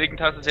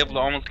 Dignitas was able to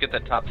almost get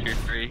that top tier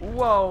 3.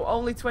 Whoa,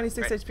 only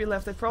 26 HP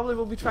left. They probably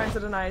will be trying to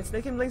deny it.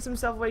 Snake blinks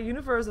himself away.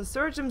 Universe has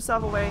surged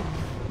himself away.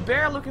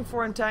 Bear looking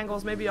for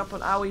entangles, maybe up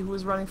on Aoi, who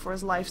is running for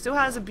his life. Still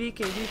has a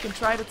BKB, can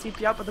try to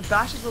TP up, but the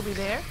bashes will be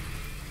there.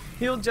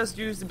 He'll just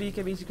use the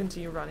BKB to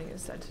continue running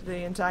instead.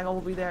 The entangle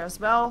will be there as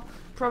well.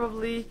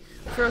 Probably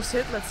first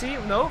hit, let's see.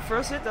 No,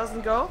 first hit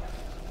doesn't go.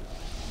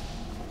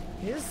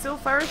 He is still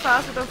very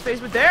fast with those phase,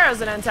 but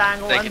there's an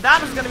entangle, and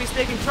that is going to be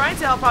Snaking trying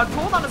to help out.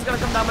 Cooldown is going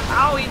to come down, but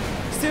Aoi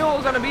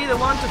still going to be the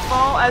one to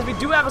fall, as we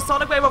do have a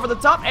Sonic Wave over the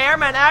top.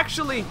 Airman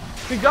actually,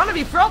 we're going to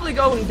be probably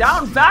going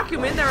down.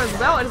 Vacuum in there as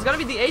well, and it's going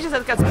to be the Aegis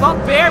that gets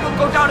bumped. Bear will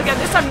go down again.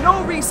 This time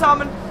no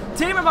resummon.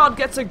 Tamerbout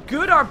gets a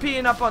good RP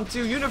in up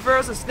onto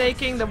Universe and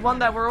Snaking, the one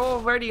that were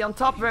already on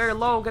top very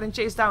low, getting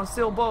chased down,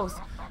 still both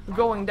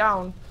going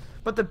down.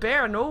 But the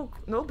Bear, no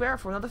Bear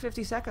for another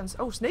 50 seconds.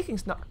 Oh,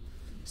 Snaking's not.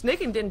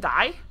 Snaking didn't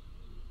die.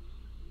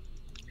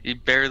 He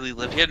barely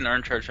lived. He had an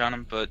urn charge on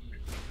him, but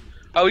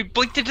oh, he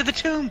blinked into the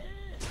tomb.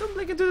 Don't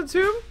blink into the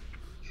tomb.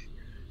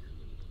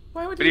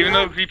 Why would but even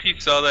though VP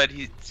saw that,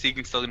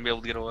 Snaking still gonna be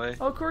able to get away.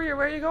 Oh, Courier,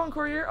 where are you going,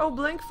 Courier? Oh,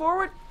 blink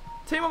forward.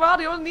 Tamerbout,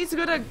 he only needs to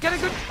go to get a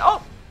good.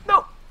 Oh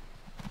no.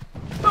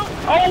 No!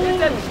 Oh!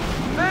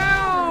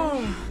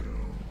 Boom!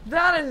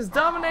 That is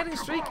dominating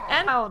streak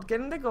and out,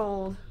 getting the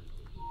gold.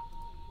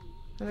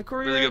 And the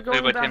Courier really good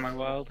play going by back. Tame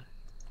Wild.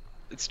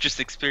 It's just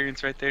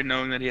experience right there,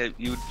 knowing that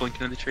you would blink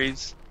into the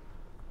trees.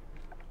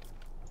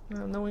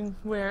 Well, knowing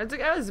where.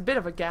 It was a bit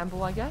of a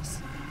gamble, I guess.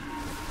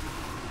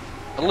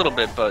 A little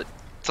bit, but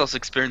it's also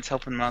experience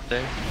helping him out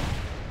there.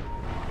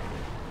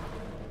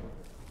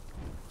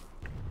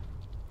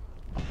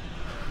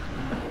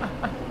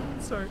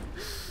 Sorry.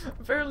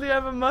 Apparently I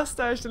have a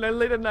mustache and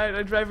late at night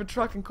I drive a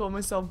truck and call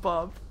myself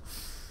Bob.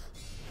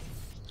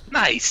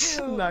 Nice!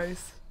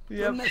 Nice.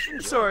 Yep.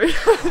 Sorry,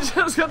 I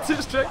just got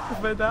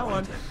distracted by that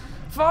one.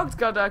 Fogged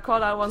got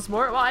called out once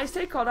more. Well, I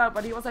say called out,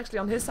 but he was actually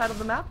on his side of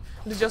the map.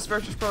 It was just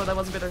virtus.pro that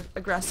was a bit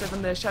aggressive,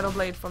 and the Shadow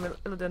Blade from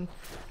Illidan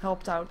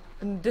helped out.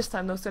 And this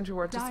time, no sentry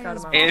ward just got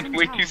him out. And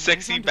way too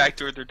sexy back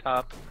toward their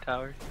top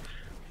tower.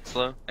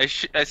 Slow. I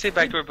say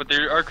back toward, but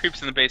there are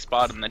creeps in the base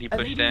bottom that he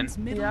pushed in.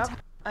 Yep.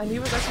 And he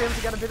was actually able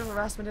to get a bit of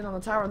harassment in on the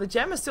tower. The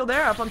gem is still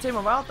there up on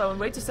Tamer Wild though, and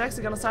way too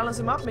sexy gonna silence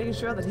him up, making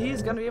sure that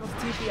he's gonna be able to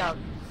TP out.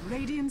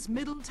 Radiant's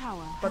middle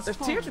tower. But the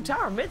tier 2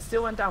 tower mid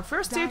still went down.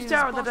 First tier 2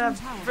 tower that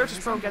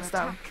virtus.pro gets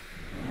down.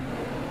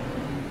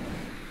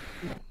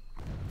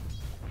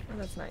 Oh,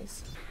 that's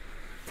nice.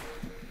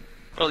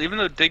 Well, even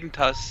though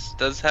Dignitas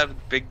does have a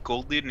big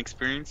gold lead and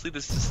experience lead,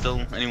 this is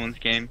still anyone's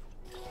game.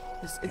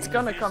 It's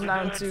gonna come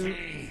down to,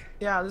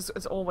 yeah,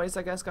 it's always,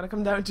 I guess, gonna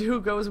come down to who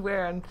goes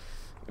where, and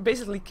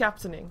basically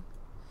captaining.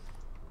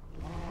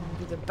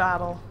 The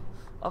battle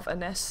of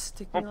Ines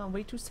taking on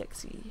way too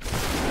sexy.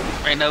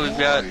 Right now we've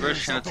got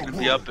Roshan that's gonna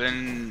be up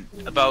in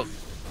about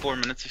 4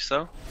 minutes or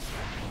so.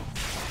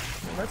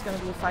 And that's gonna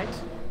be a fight.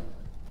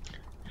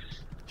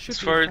 Should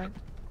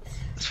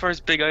As far as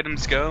big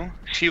items go,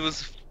 she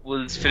was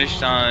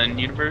finished on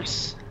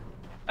Universe.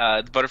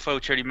 The butterfly,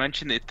 which I already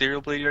mentioned, the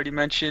ethereal blade you already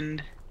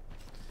mentioned.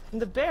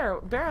 And the bear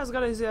has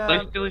got his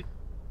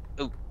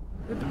Oh.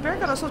 the bear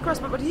got a sword cross,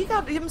 but he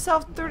got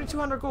himself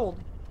 3,200 gold.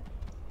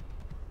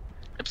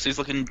 Yep, so he's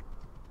looking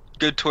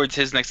good towards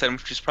his next item,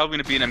 which is probably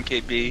going to be an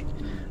MKB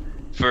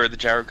for the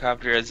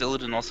gyrocopter, as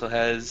Illidan also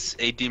has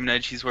a demon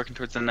edge. He's working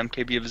towards an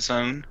MKB of his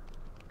own.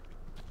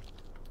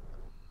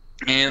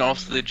 And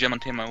also the gem on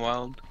Tame My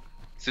Wild.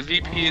 So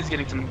VP is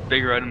getting some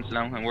bigger items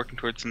now and working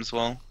towards them as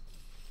well.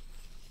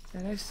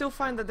 And I still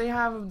find that they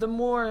have the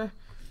more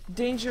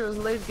dangerous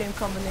late game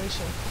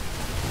combination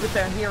with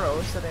their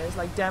heroes, that is,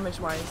 like damage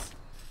wise.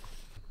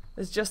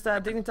 It's just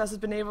that Dignitas has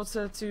been able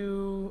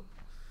to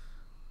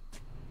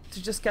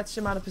just catch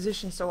them out of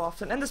position so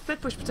often. And the split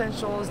push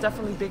potential is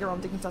definitely bigger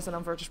on Dignitas than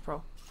on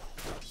virtus.pro.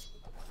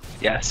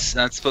 Yes,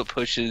 that split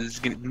push is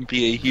going to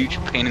be a huge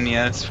pain in the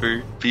ass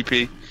for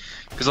VP.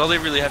 Because all they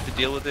really have to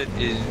deal with it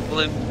is,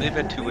 well, they've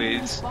had two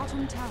ways.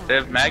 They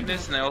have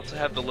Magnus, and they also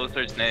have the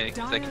Lothar's Nay,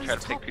 because they can try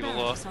to pick people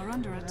off.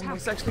 And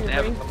it's actually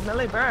a ranged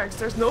melee barracks.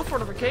 There's no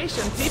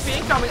fortification. TP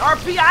incoming.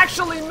 RP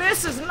actually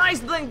misses. Nice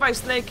blink by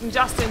Snaking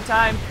just in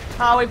time.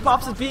 How he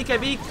pops his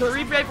BKB.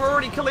 Replay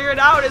already cleared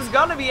out. It's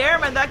gonna be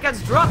Airman that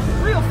gets dropped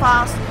real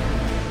fast.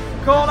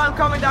 Cooldown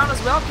coming down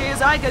as well.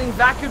 KSI getting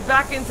vacuumed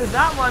back into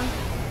that one.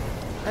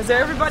 As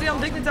everybody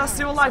on Dignitas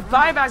still alive.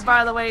 Buyback,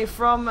 by the way,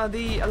 from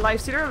the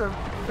Lifestealer.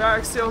 The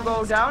barracks still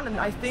go down, and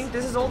I think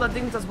this is all that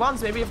Dignitas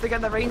wants. Maybe if they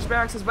get the ranged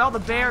barracks as well. The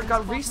bear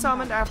got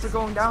resummoned after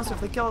going down, so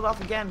if they kill it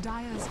off again,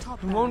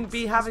 we won't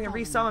be having a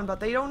resummon, but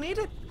they don't need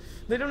it.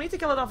 They don't need to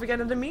kill it off again.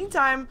 In the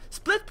meantime,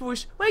 split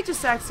push, way too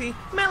sexy.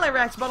 Melee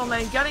Rex bottom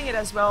lane getting it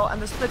as well,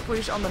 and the split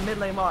push on the mid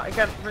lane. Well, I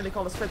can't really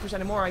call it split push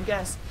anymore, I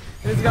guess.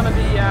 It's gonna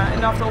be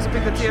enough to also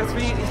pick the tier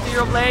 3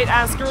 Ethereal Blade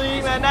and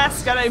Scream, and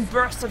that's gonna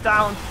burst it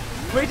down.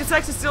 Way too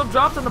sexy still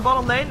dropped on the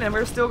bottom lane, and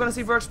we're still gonna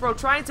see virtus.pro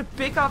trying to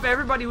pick up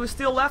everybody who's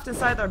still left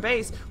inside their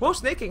base. Whoa,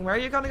 Snaking, where are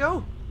you gonna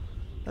go?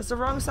 That's the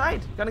wrong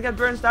side. Gonna get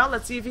burns down.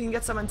 Let's see if he can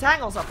get some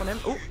entangles up on him.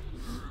 Oh,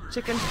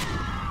 chicken,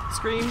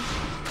 Scream.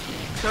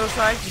 Show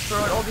side, just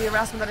throwing all the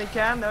harassment that he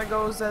can. There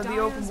goes the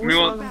open wound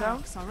slowing him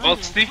down. Well,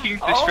 Sneaking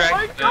Oh my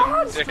distracts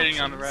god! them. They're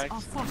hitting on the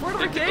racks.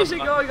 Fortification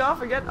going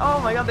off again. Oh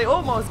my god, they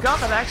almost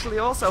got that actually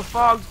also.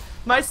 Fogged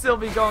might still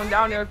be going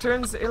down here.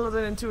 Turns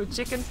Illidan into a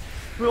chicken.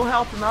 We'll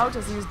help him out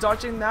as he's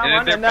dodging that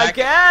one. And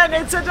again,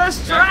 it's a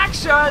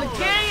distraction!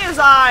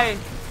 KSI!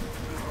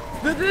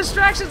 The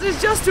distractions is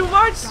just too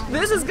much!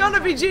 This is gonna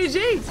be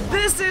GG!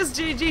 This is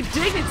GG.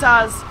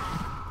 Dignitas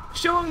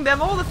showing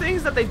them all the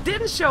things that they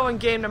didn't show in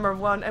game number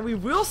 1, and we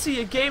will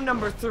see a game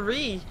number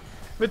 3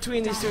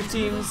 between these two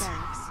teams.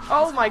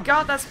 Oh my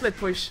god, that split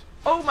push.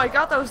 Oh my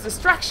god, those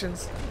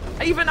distractions.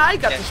 Even I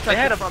got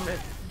distracted from it.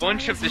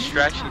 Bunch of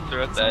distractions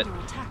throughout that.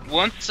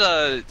 Once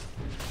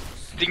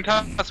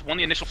Dignitas won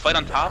the initial fight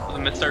on top with a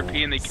missed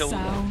RP and they killed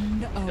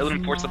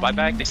Illidan, forced the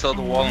buyback, they still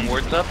had the wall and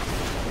wards up.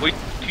 Way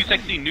too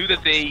sexy knew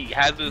that they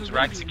had those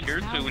racks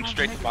secured, so he went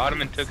straight to bottom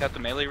and took out the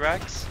melee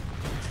racks.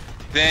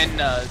 Then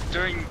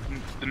during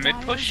the mid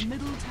push,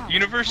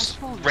 Universe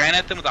ran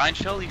at them with Iron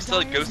Shell. He still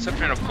had Ghost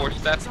Scepter and a Force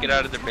Staff to get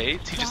out of their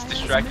base. He just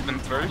distracted them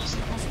first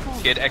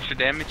to get extra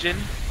damage in.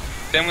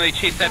 Then when they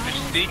chased after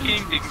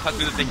Sneaking, Dignitas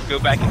knew that they could go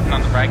back and hit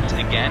on the racks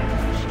again,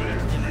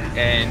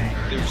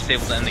 and they were just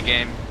able to end the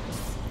game.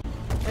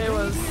 It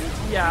was,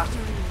 yeah.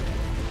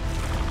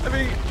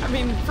 I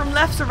mean, from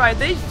left to right,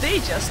 they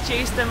just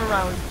chased them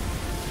around.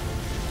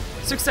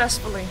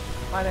 Successfully,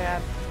 might I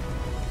add.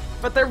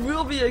 But there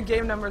will be a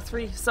game number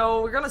 3.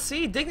 So we're gonna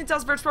see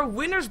Dignitas virtus.pro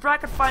winners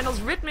bracket finals,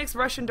 Ritmix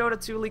Russian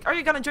Dota 2 League. Are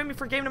you gonna join me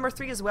for game number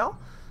 3 as well?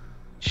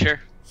 Sure.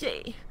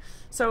 Yay.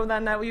 So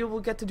then you will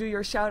get to do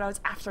your shout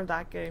outs after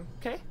that game,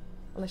 okay?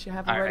 Unless you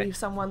have already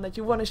someone that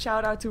you want to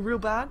shout out to real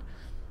bad.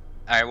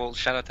 Alright, well,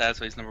 shout out to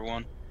Asway's number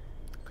 1.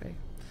 Okay.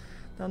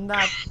 Done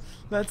that.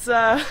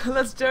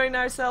 Let's join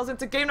ourselves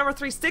into game number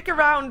 3. Stick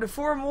around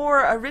for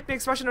more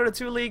Ritmix Russian Dota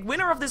 2 League.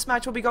 Winner of this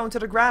match will be going to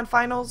the grand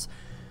finals.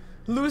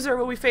 Loser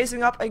will be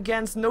facing up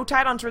against No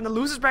Tidehunter in the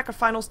losers bracket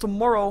finals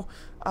tomorrow,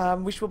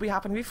 which will be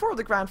happening before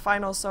the grand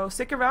finals. So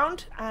stick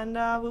around, and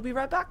we'll be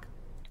right back.